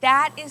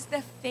 that is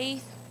the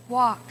faith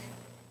walk,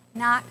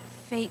 not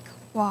fake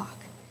walk.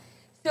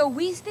 So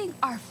we think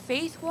our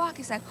faith walk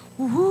is like,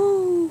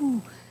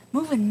 woo,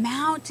 moving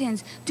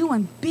mountains,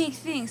 doing big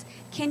things.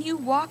 Can you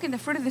walk in the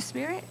fruit of the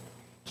Spirit?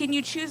 Can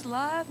you choose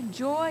love and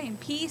joy and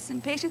peace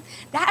and patience?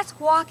 That's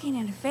walking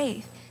in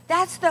faith.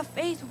 That's the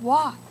faith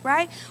walk,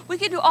 right? We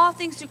can do all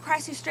things through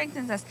Christ who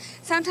strengthens us.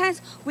 Sometimes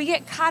we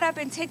get caught up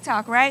in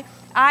TikTok, right?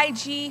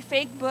 IG,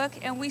 fake book,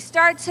 and we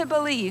start to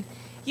believe.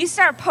 You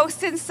start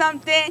posting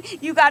something,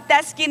 you got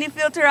that skinny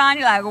filter on,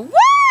 you're like,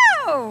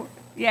 whoa!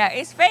 Yeah,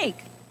 it's fake.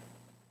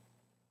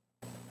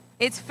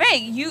 It's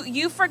fake.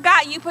 You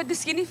forgot you put the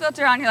skinny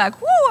filter on, you're like,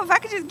 whoa, if I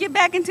could just get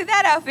back into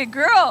that outfit,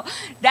 girl,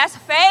 that's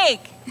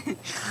fake.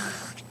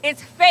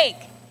 It's fake.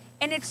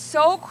 And it's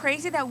so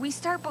crazy that we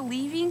start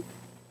believing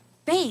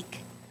fake.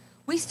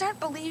 We start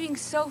believing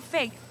so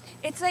fake.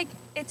 It's like,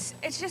 it's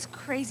just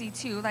crazy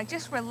too. Like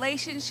just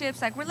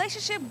relationships, like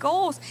relationship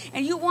goals.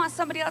 And you want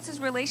somebody else's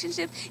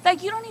relationship.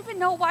 Like you don't even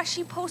know why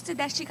she posted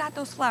that she got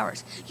those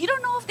flowers. You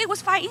don't know if they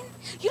was fighting.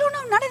 You don't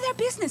know none of their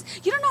business.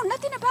 You don't know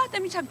nothing about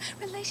them. You talk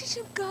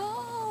relationship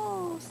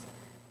goals.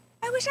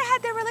 I wish I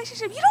had their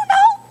relationship. You don't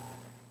know.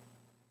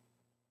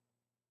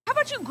 How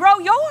about you grow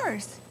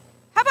yours?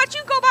 How about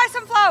you go buy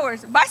some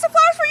flowers? Buy some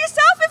flowers for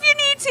yourself if you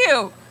need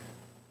to.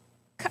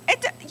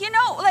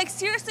 Like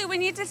seriously, we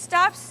need to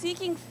stop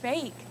seeking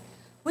fake.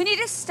 We need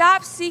to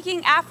stop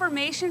seeking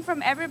affirmation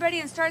from everybody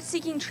and start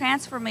seeking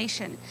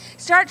transformation.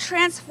 Start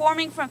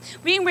transforming from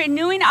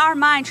renewing our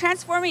mind,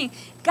 transforming.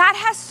 God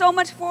has so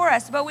much for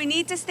us, but we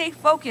need to stay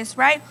focused,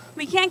 right?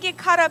 We can't get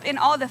caught up in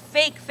all the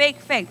fake.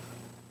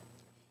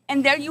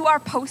 And there you are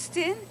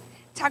posting,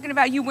 talking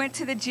about you went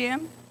to the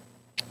gym.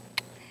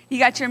 You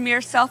got your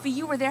mirror selfie.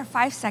 You were there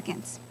 5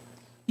 seconds.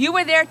 You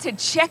were there to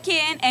check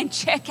in and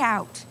check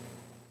out.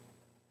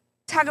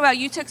 Talk about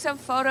you took some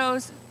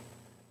photos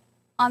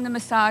on the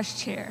massage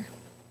chair.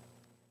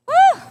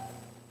 Woo!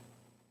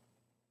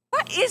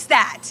 What is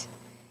that?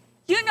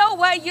 You know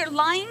what? You're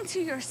lying to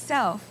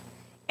yourself,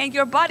 and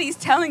your body's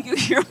telling you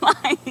you're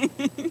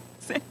lying.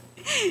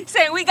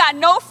 Saying we got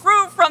no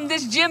fruit from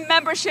this gym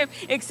membership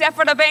except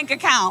for the bank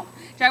account.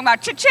 Talking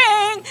about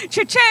cha-ching,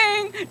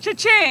 cha-ching,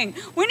 cha-ching.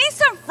 We need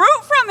some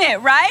fruit from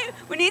it, right?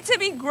 We need to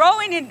be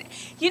growing. And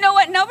you know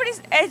what?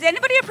 Is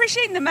anybody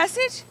appreciating the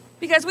message?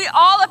 Because we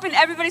all up in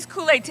everybody's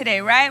Kool-Aid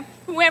today, right?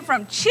 We went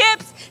from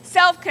chips,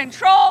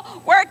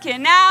 self-control,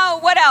 working out.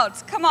 What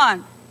else? Come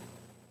on.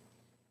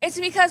 It's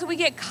because we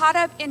get caught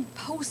up in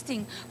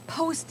posting.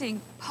 We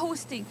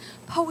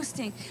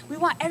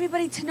want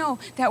everybody to know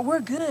that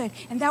we're good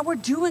and that we're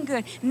doing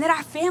good and that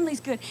our family's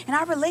good and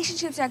our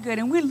relationships are good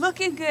and we're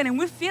looking good and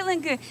we're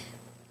feeling good.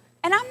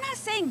 And I'm not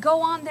saying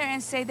go on there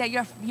and say that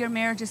your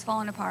marriage is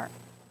falling apart.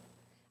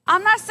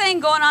 I'm not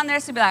saying going on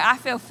there to be like, I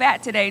feel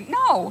fat today.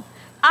 No,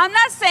 I'm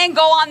not saying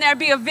go on there and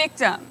be a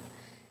victim.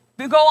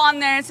 Go on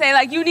there and say,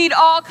 like, you need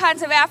all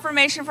kinds of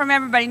affirmation from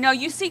everybody. No,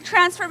 you seek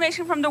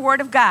transformation from the Word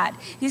of God.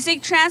 You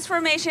seek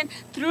transformation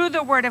through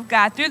the Word of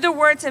God, through the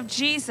words of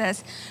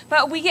Jesus.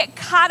 But we get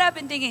caught up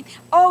in thinking,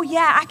 oh,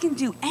 yeah, I can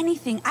do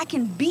anything. I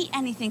can be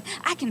anything.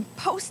 I can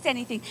post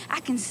anything. I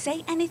can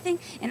say anything,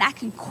 and I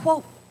can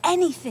quote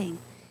anything.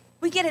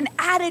 We get an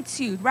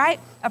attitude, right?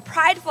 A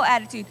prideful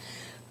attitude.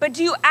 But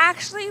do you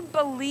actually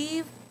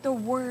believe the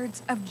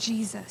words of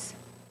Jesus?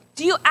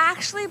 Do you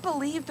actually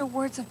believe the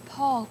words of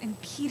Paul and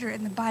Peter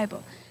in the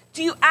Bible?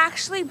 Do you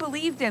actually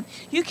believe them?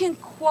 You can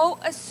quote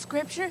a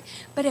scripture,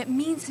 but it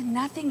means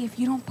nothing if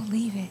you don't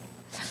believe it.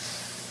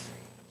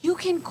 You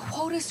can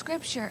quote a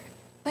scripture,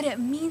 but it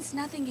means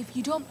nothing if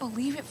you don't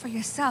believe it for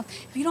yourself,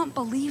 if you don't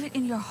believe it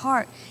in your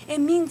heart. It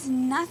means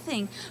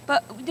nothing.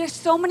 But there's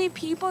so many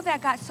people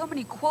that got so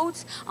many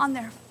quotes on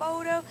their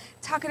photo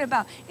talking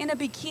about in a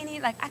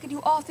bikini, like, I can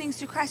do all things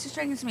through Christ who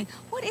strengthens me.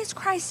 What is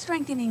Christ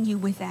strengthening you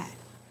with that?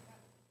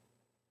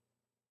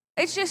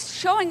 It's just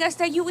showing us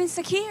that you're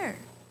insecure.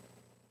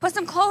 Put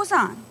some clothes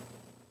on.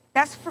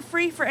 That's for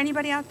free for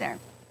anybody out there.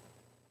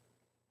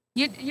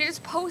 You're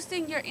just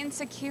posting your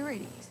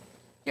insecurities.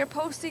 You're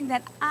posting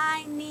that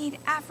I need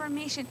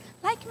affirmation.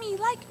 Like me,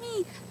 like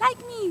me, like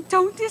me.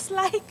 Don't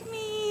dislike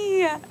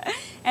me.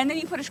 And then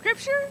you put a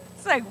scripture.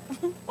 It's like,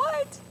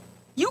 what?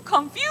 You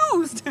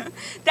confused.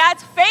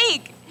 That's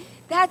fake.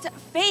 That's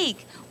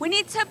fake. We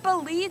need to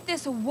believe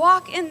this,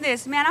 walk in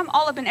this. Man, I'm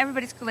all up in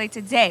everybody's Kool-Aid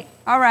today.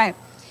 All right.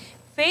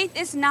 Faith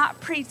is not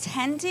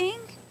pretending,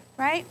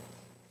 right?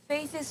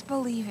 Faith is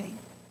believing.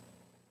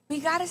 We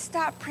got to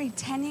stop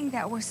pretending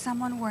that we're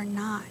someone we're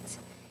not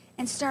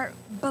and start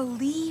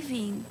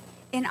believing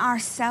in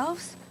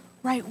ourselves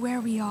right where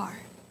we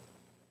are.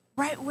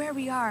 Right where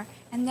we are.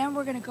 And then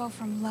we're going to go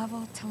from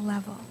level to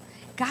level.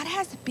 God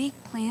has big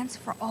plans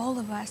for all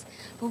of us,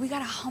 but we got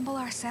to humble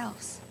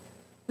ourselves.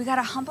 We got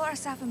to humble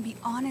ourselves and be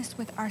honest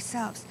with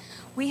ourselves.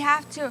 We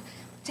have to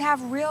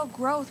have real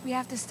growth, we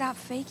have to stop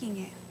faking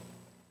it.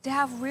 To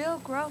have real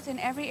growth in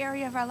every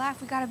area of our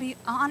life, we got to be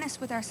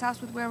honest with ourselves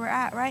with where we're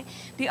at, right?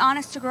 Be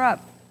honest to grow up.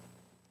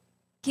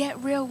 Get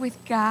real with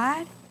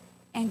God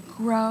and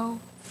grow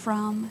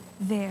from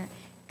there.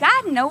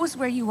 God knows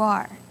where you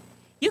are.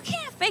 You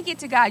can't fake it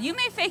to God. You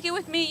may fake it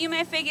with me, you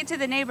may fake it to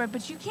the neighbor,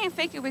 but you can't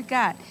fake it with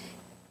God.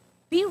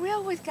 Be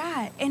real with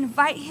God.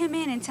 Invite him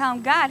in and tell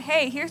him, God,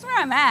 hey, here's where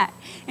I'm at.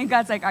 And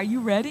God's like, are you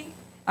ready?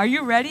 Are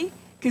you ready?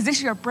 Because this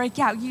is your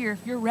breakout year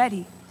if you're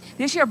ready.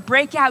 This is your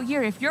breakout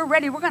year. If you're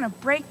ready, we're going to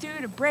break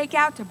through, to break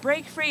out, to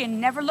break free, and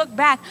never look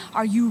back.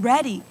 Are you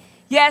ready?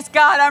 Yes,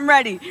 God, I'm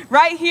ready.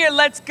 Right here,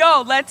 let's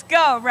go,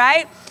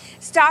 right?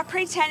 Stop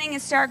pretending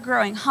and start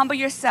growing. Humble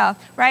yourself,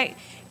 right?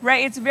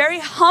 Right? It's very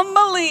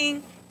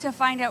humbling to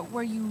find out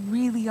where you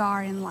really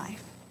are in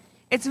life.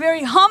 It's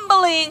very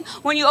humbling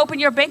when you open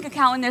your bank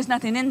account and there's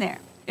nothing in there.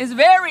 It's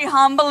very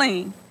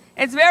humbling.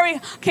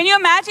 Can you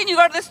imagine you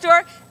go to the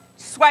store,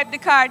 swipe the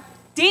card,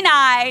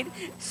 denied,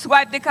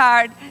 swipe the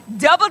card,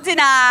 double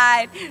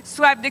denied,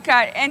 swipe the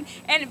card. And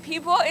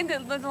people in the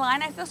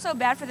line, I feel so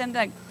bad for them.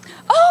 They're like,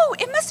 oh,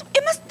 it must,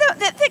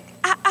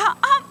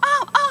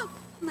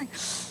 I'm like,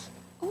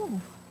 oh,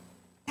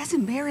 that's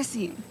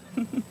embarrassing.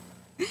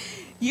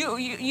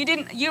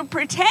 You're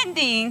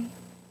pretending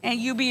and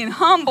you being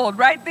humbled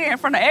right there in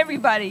front of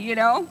everybody, you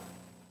know.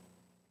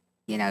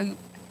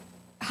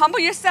 Humble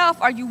yourself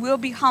or you will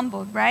be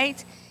humbled,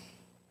 right?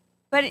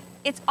 But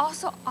it's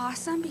also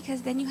awesome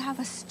because then you have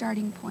a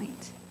starting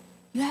point.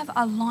 You have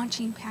a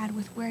launching pad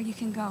with where you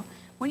can go.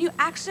 When you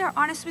actually are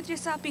honest with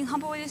yourself, being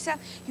humble with yourself,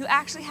 you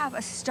actually have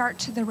a start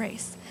to the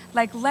race.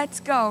 Like,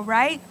 let's go,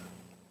 right?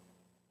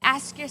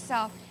 Ask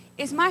yourself,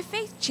 is my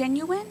faith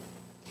genuine?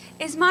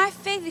 Is my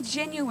faith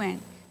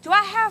genuine? Do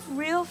I have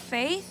real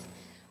faith?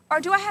 Or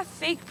do I have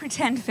fake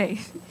pretend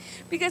faith?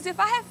 Because if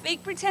I have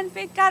fake pretend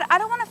faith, God, I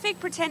don't want to fake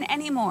pretend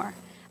anymore.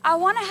 I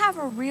want to have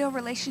a real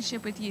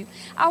relationship with you.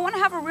 I want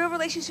to have a real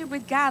relationship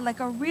with God, like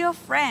a real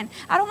friend.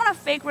 I don't want a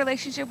fake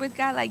relationship with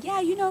God, like,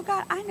 yeah, you know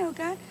God, I know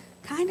God.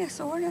 Kind of,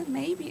 sort of,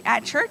 maybe.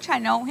 At church, I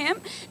know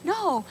him.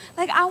 No,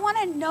 like, I want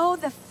to know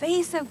the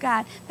face of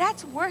God.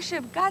 That's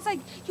worship. God's like,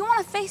 you want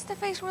a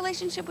face-to-face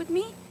relationship with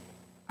me?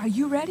 Are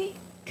you ready?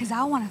 because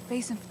I want a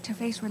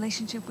face-to-face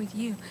relationship with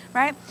you,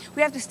 right?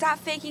 We have to stop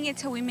faking it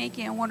till we make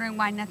it and wondering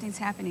why nothing's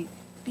happening.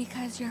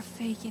 Because you're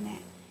faking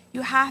it.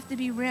 You have to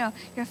be real.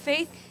 Your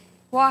faith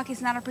walk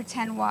is not a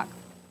pretend walk.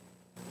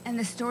 And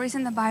the stories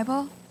in the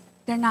Bible,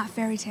 they're not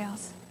fairy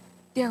tales.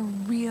 They're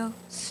real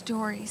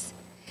stories.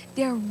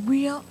 They're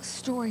real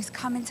stories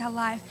coming to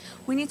life.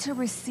 We need to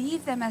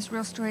receive them as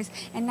real stories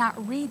and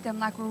not read them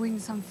like we're reading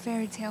some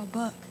fairy tale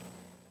book.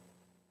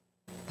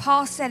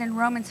 Paul said in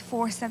Romans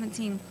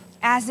 4:17,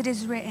 as it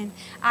is written,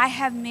 I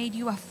have made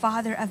you a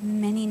father of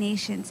many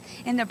nations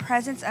in the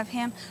presence of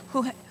him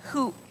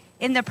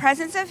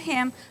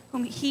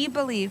whom he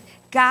believed,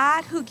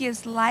 God who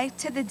gives life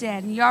to the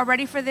dead. And y'all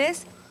ready for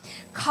this?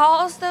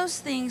 Calls those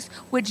things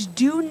which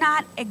do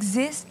not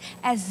exist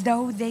as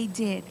though they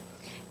did.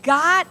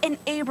 God and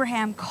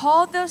Abraham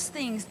called those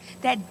things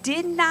that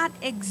did not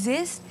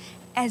exist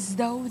as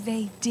though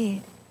they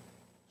did.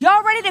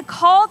 Y'all ready to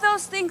call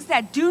those things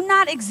that do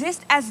not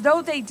exist as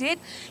though they did?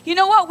 You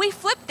know what? We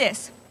flip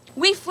this.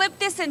 We flip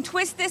this and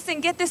twist this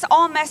and get this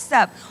all messed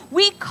up.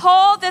 We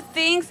call the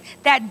things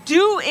that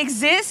do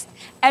exist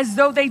as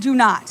though they do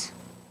not.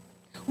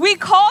 We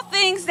call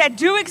things that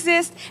do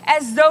exist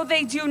as though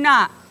they do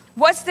not.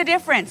 What's the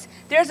difference?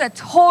 There's a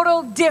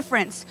total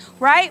difference,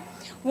 right?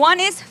 One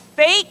is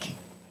fake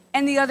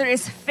and the other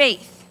is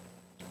faith.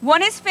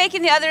 One is fake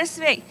and the other is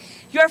faith.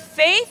 Your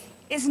faith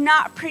is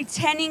not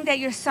pretending that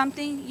you're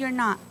something you're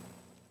not.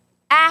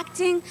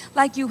 Acting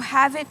like you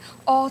have it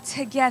all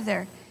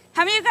together.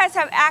 How many of you guys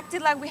have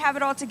acted like we have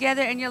it all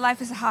together and your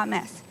life is a hot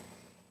mess?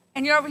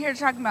 And you're over here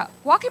talking about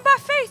walking by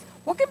faith,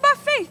 walking by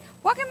faith,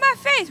 walking by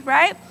faith,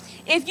 right?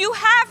 If you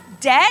have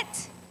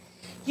debt,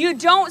 you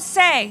don't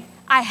say,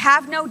 I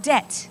have no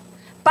debt.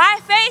 By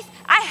faith,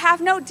 I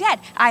have no debt.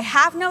 I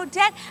have no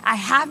debt. I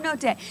have no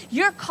debt.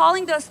 You're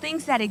calling those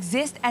things that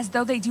exist as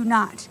though they do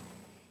not.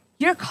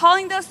 You're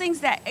calling those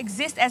things that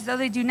exist as though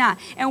they do not.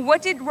 And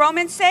what did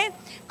Romans say?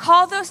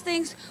 Call those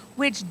things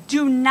which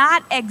do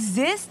not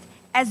exist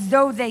as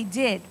though they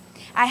did.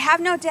 I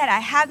have no debt. I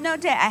have no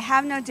debt. I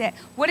have no debt.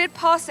 What did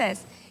Paul say?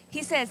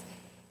 He says,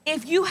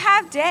 if you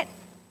have debt,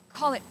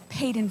 call it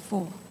paid in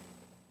full.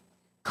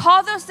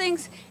 Call those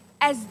things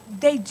as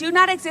they do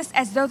not exist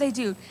as though they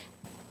do.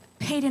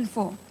 Paid in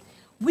full.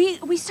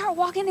 We start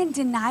walking in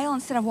denial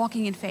instead of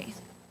walking in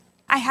faith.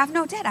 I have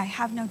no debt, I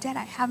have no debt,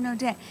 I have no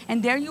debt.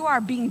 And there you are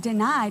being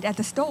denied at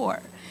the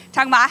store.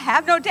 Talking about, I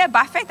have no debt,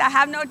 by faith I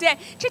have no debt.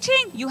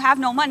 Cha-ching, you have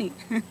no money.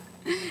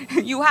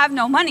 You have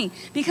no money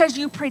because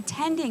you're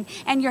pretending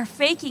and you're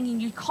faking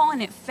and you're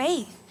calling it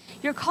faith.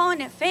 You're calling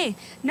it faith.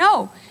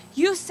 No,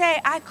 you say,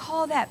 I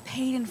call that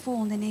paid in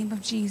full in the name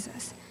of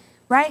Jesus.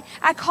 Right?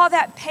 I call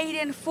that paid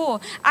in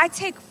full. I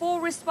take full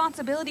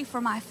responsibility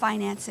for my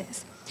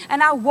finances.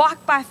 And I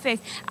walk by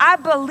faith. I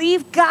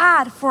believe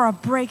God for a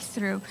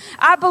breakthrough.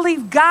 I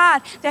believe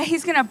God that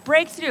he's going to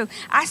break through.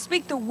 I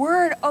speak the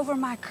word over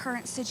my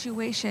current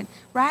situation,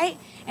 right?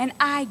 And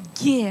I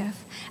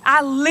give.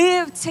 I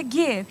live to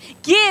give.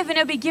 Give and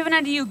it'll be given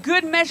unto you.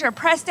 Good measure,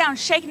 pressed down,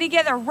 shaken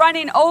together,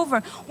 running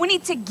over. We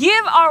need to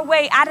give our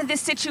way out of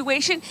this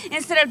situation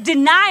instead of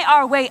deny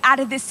our way out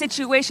of this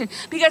situation.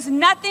 Because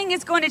nothing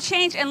is going to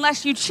change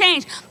unless you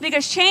change.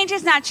 Because change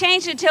is not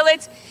changed until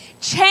it's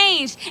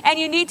changed, and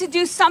you need to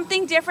do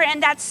something different,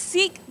 and that's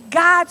seek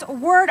God's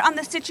word on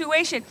the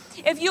situation.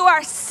 If you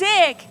are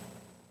sick,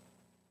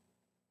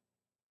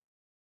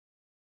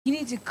 you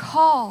need to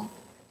call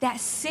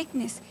that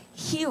sickness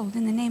healed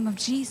in the name of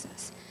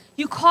Jesus.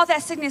 You call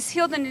that sickness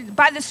healed, and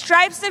by the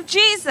stripes of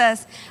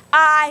Jesus,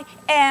 I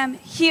am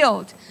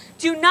healed.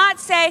 Do not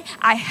say,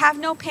 I have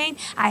no pain,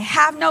 I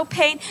have no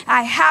pain,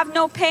 I have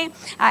no pain,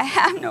 I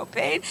have no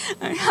pain,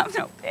 I have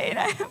no pain,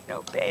 I have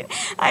no pain,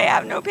 I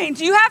have no pain.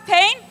 Do you have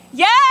pain?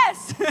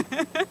 Yes.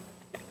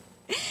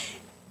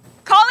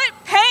 Call it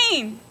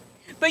pain,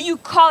 but you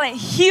call it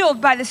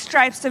healed by the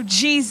stripes of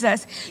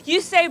Jesus.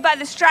 You say, by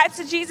the stripes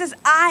of Jesus,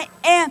 I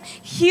am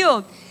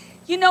healed.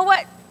 You know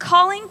what?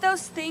 Calling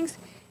those things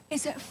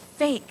is a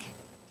fake.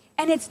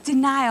 And it's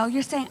denial.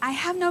 You're saying, I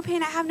have no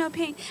pain, I have no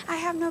pain, I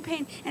have no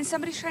pain. And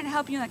somebody's trying to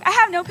help you, like, I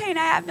have no pain,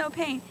 I have no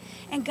pain.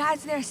 And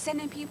God's there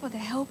sending people to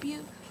help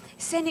you,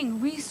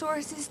 sending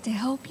resources to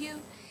help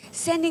you,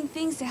 sending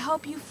things to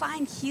help you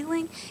find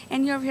healing.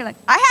 And you're over here like,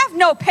 I have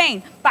no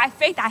pain. By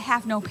faith, I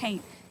have no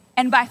pain.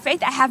 And by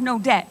faith, I have no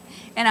debt.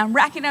 And I'm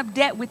racking up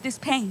debt with this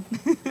pain.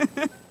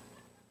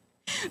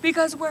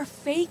 Because we're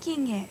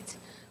faking it.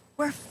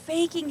 We're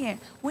faking it.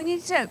 We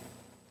need to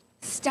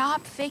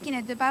stop faking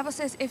it. The Bible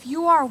says, if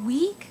you are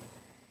weak,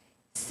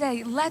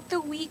 say, let the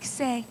weak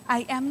say,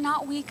 I am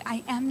not weak,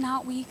 I am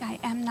not weak, I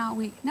am not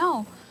weak.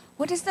 No.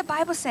 What does the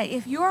Bible say?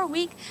 If you are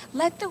weak,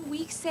 let the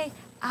weak say,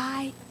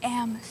 I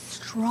am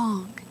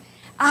strong.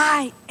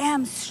 I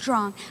am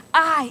strong.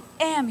 I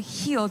am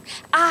healed.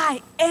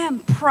 I am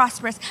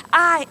prosperous.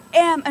 I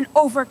am an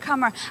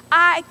overcomer.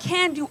 I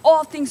can do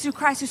all things through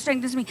Christ who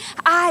strengthens me.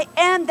 I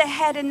am the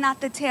head and not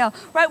the tail,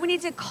 right? We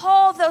need to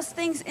call those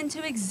things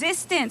into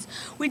existence.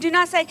 We do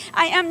not say,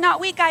 I am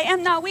not weak. I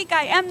am not weak.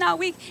 I am not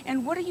weak.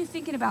 And what are you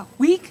thinking about?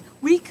 Weak,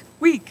 weak,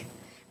 weak.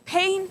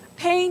 pain,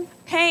 pain,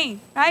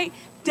 pain, right?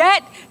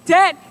 Debt,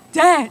 debt,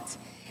 debt.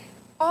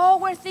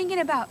 All we're thinking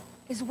about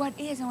is what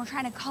is, and we're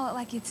trying to call it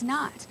like it's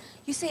not.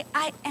 You say,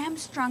 I am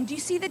strong. Do you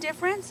see the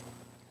difference?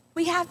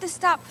 We have to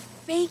stop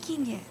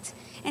faking it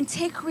and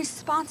take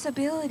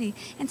responsibility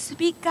and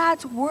speak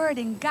God's word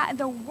and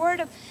the word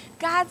of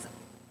God's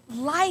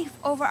life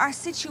over our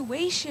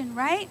situation,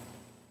 right?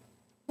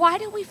 Why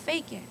do we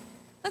fake it?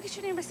 Look at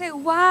your neighbor and say,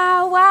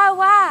 why?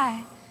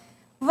 Why?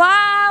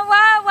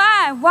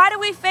 Why do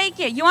we fake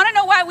it? You want to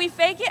know why we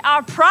fake it?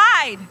 Our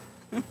pride.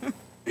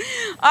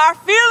 Our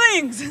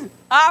feelings.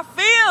 Our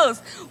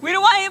feels. We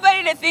don't want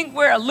anybody to think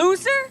we're a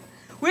loser.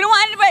 We don't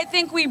want anybody to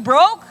think we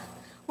broke.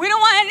 We don't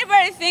want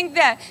anybody to think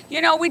that,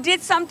 we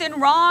did something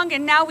wrong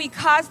and now we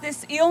caused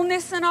this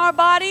illness in our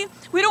body.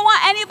 We don't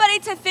want anybody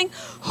to think,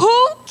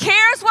 who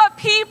cares what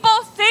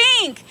people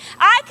think?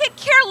 I could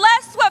care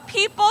less what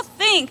people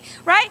think,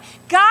 right?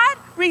 God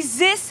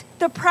resists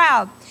the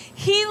proud.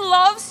 He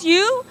loves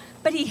you,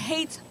 but he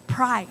hates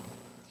pride.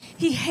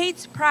 He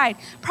hates pride.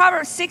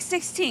 Proverbs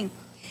 6:16.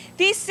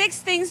 These 6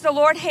 things the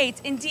Lord hates.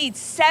 Indeed,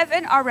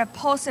 7 are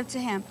repulsive to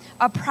him.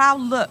 A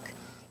proud look.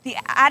 The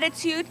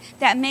attitude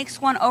that makes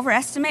one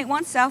overestimate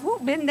oneself. Ooh,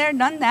 been there,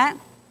 done that.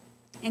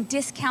 And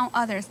discount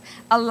others.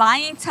 A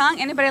lying tongue.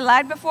 Anybody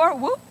lied before?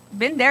 Whoop,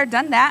 been there,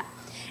 done that.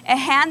 A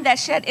hand that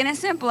shed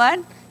innocent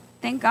blood.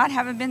 Thank God,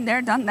 haven't been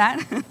there, done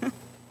that.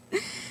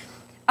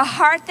 A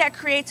heart that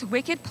creates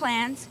wicked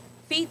plans.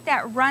 Feet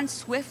that run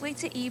swiftly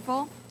to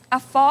evil. A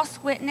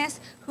false witness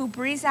who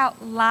breathes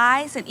out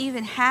lies and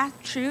even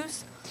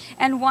half-truths.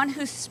 And one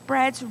who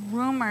spreads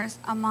rumors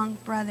among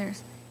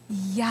brothers.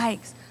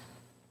 Yikes.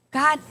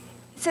 God,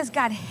 it says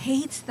God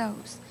hates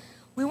those.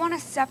 We want to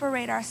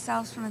separate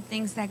ourselves from the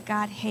things that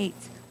God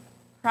hates.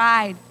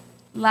 Pride,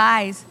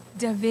 lies,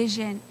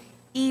 division,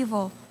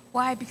 evil.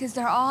 Why? Because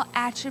they're all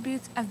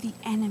attributes of the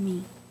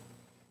enemy.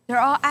 They're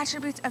all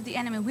attributes of the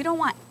enemy. We don't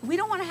want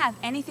to have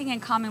anything in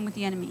common with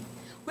the enemy.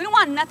 We don't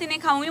want nothing in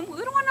common. We don't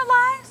want no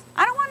lies.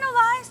 I don't want no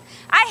lies.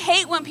 I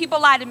hate when people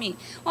lie to me.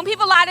 When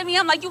people lie to me,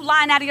 I'm like, you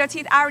lying out of your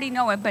teeth. I already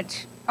know it,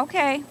 but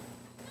okay.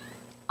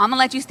 I'm going to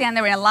let you stand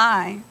there and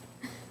lie.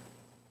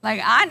 Like,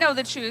 I know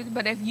the truth,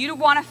 but if you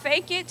want to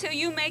fake it till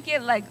you make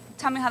it, like,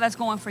 tell me how that's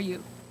going for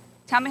you.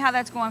 Tell me how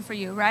that's going for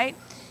you, right?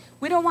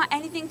 We don't want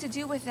anything to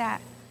do with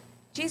that.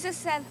 Jesus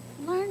said,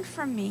 learn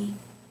from me.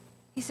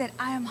 He said,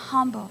 I am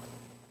humble.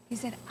 He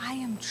said, I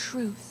am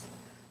truth.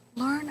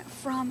 Learn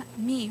from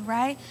me,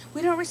 right?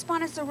 We don't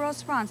respond as the world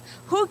responds.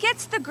 Who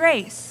gets the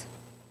grace?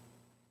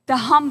 The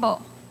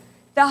humble.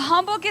 The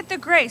humble get the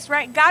grace,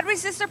 right? God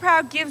resists the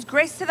proud, gives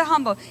grace to the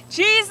humble.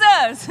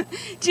 Jesus,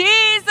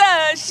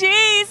 Jesus,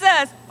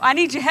 Jesus. I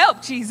need your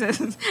help,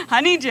 Jesus. I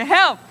need your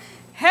help.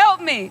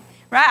 Help me,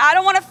 right? I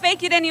don't want to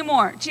fake it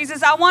anymore.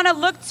 Jesus, I want to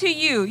look to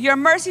you. Your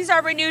mercies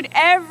are renewed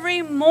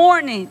every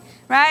morning,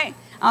 right?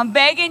 I'm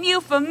begging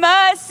you for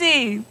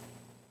mercy.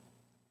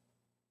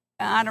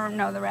 I don't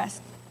know the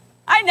rest.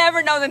 I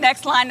never know the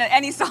next line of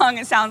any song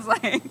it sounds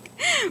like,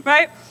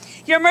 right?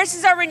 Your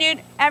mercies are renewed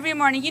every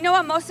morning. You know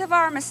what? Most of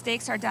our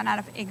mistakes are done out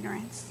of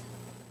ignorance.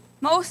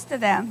 Most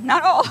of them,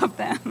 not all of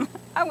them.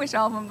 I wish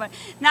all of them, but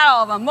not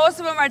all of them. Most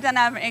of them are done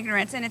out of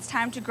ignorance, and it's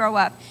time to grow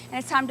up, and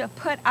it's time to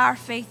put our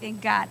faith in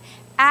God.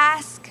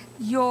 Ask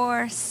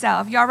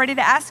yourself. Y'all ready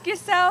to ask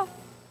yourself?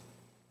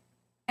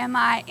 Am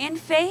I in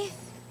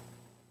faith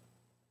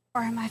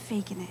or am I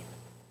faking it?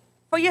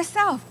 For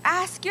yourself,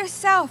 ask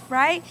yourself,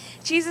 right?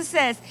 Jesus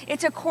says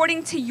it's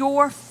according to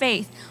your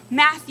faith.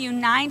 Matthew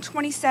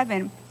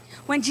 9:27.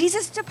 When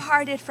Jesus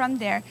departed from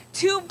there,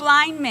 2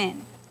 blind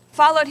men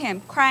followed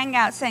him, crying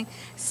out, saying,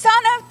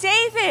 Son of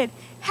David,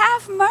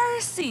 have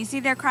mercy. See,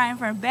 they're crying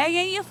for him,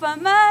 begging you for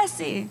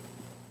mercy.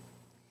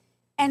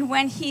 And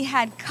when he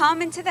had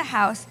come into the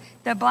house,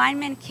 the blind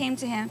men came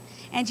to him,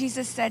 and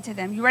Jesus said to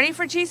them, you ready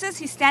for Jesus?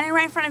 He's standing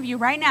right in front of you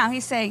right now.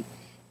 He's saying,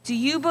 do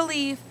you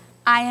believe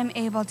I am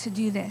able to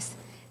do this?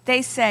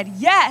 They said,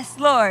 yes,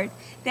 Lord.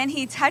 Then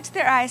he touched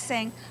their eyes,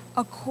 saying,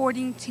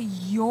 according to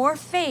your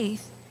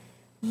faith,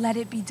 let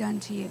it be done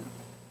to you.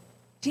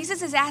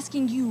 Jesus is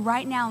asking you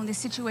right now in the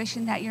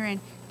situation that you're in,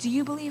 do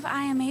you believe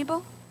I am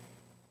able?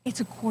 It's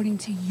according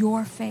to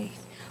your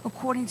faith,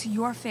 according to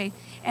your faith.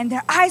 And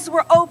their eyes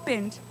were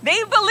opened.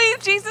 They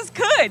believed Jesus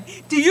could.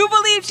 Do you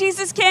believe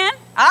Jesus can?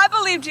 I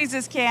believe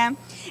Jesus can.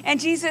 And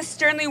Jesus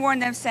sternly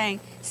warned them, saying,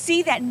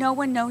 see that no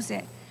one knows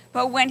it.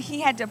 But when he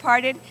had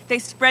departed, they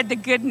spread the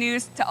good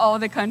news to all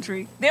the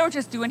country. They were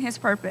just doing his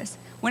purpose.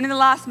 Winning the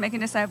lost, making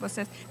disciples.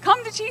 Says,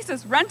 come to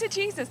Jesus, run to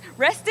Jesus,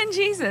 rest in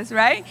Jesus,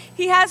 right?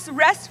 He has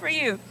rest for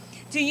you.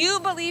 Do you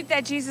believe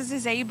that Jesus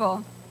is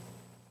able?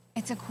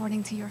 It's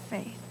according to your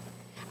faith.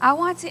 I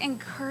want to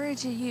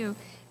encourage you.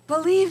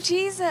 Believe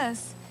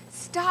Jesus.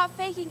 Stop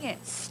faking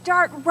it.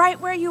 Start right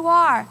where you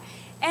are.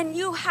 And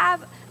you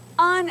have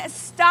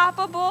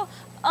unstoppable,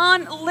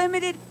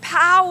 unlimited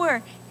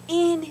power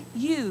in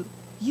you.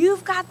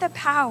 You've got the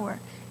power.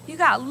 You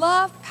got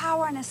love,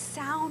 power, and a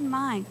sound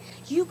mind.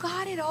 You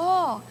got it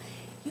all.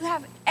 You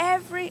have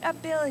every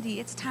ability.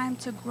 It's time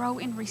to grow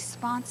in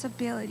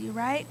responsibility,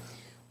 right?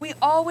 We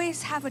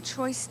always have a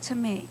choice to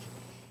make.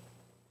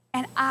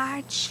 And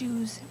I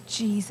choose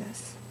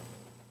Jesus.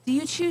 Do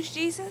you choose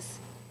Jesus?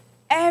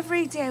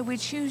 Every day we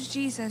choose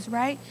Jesus,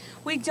 right?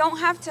 We don't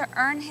have to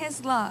earn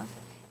his love.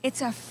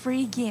 It's a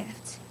free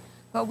gift,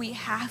 but we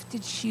have to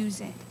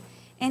choose it.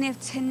 And if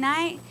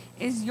tonight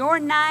is your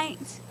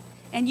night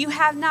and you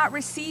have not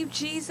received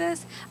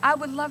Jesus, I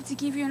would love to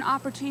give you an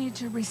opportunity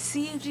to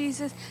receive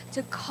Jesus,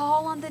 to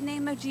call on the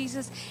name of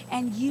Jesus,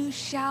 and you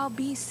shall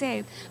be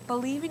saved.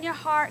 Believe in your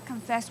heart,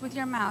 confess with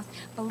your mouth.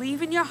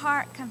 Believe in your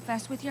heart,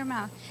 confess with your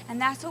mouth.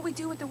 And that's what we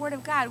do with the Word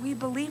of God. We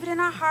believe it in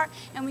our heart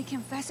and we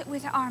confess it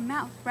with our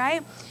mouth,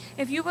 right?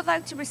 If you would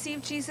like to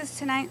receive Jesus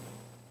tonight,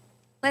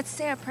 let's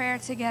say a prayer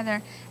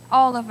together,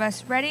 all of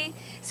us. Ready?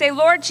 Say,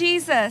 Lord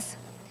Jesus,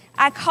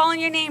 I call on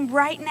your name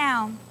right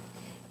now.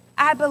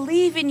 I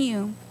believe in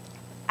you.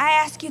 I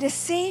ask you to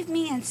save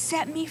me and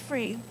set me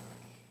free.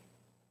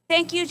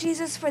 Thank you,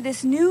 Jesus, for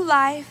this new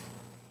life.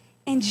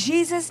 In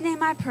Jesus'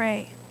 name I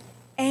pray.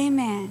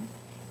 Amen.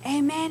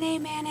 Amen,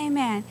 amen,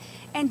 amen.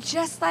 And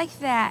just like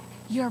that,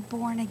 you're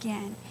born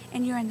again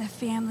and you're in the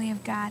family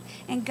of God.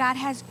 And God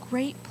has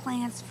great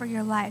plans for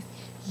your life.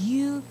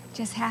 You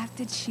just have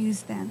to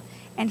choose them.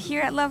 And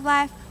here at Love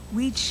Life,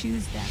 we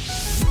choose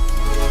them.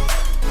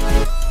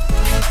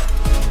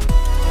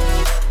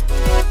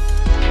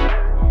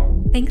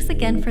 Thanks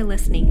again for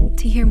listening.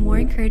 To hear more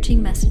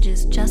encouraging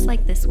messages just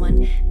like this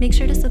one, make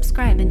sure to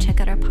subscribe and check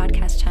out our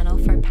podcast channel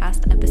for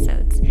past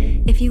episodes.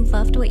 If you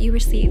loved what you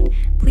received,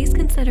 please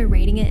consider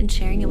rating it and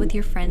sharing it with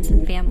your friends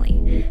and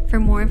family. For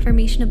more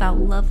information about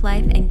Love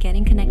Life and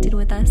getting connected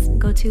with us,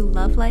 go to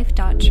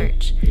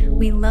lovelife.church.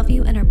 We love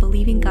you and are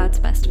believing God's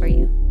best for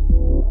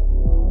you.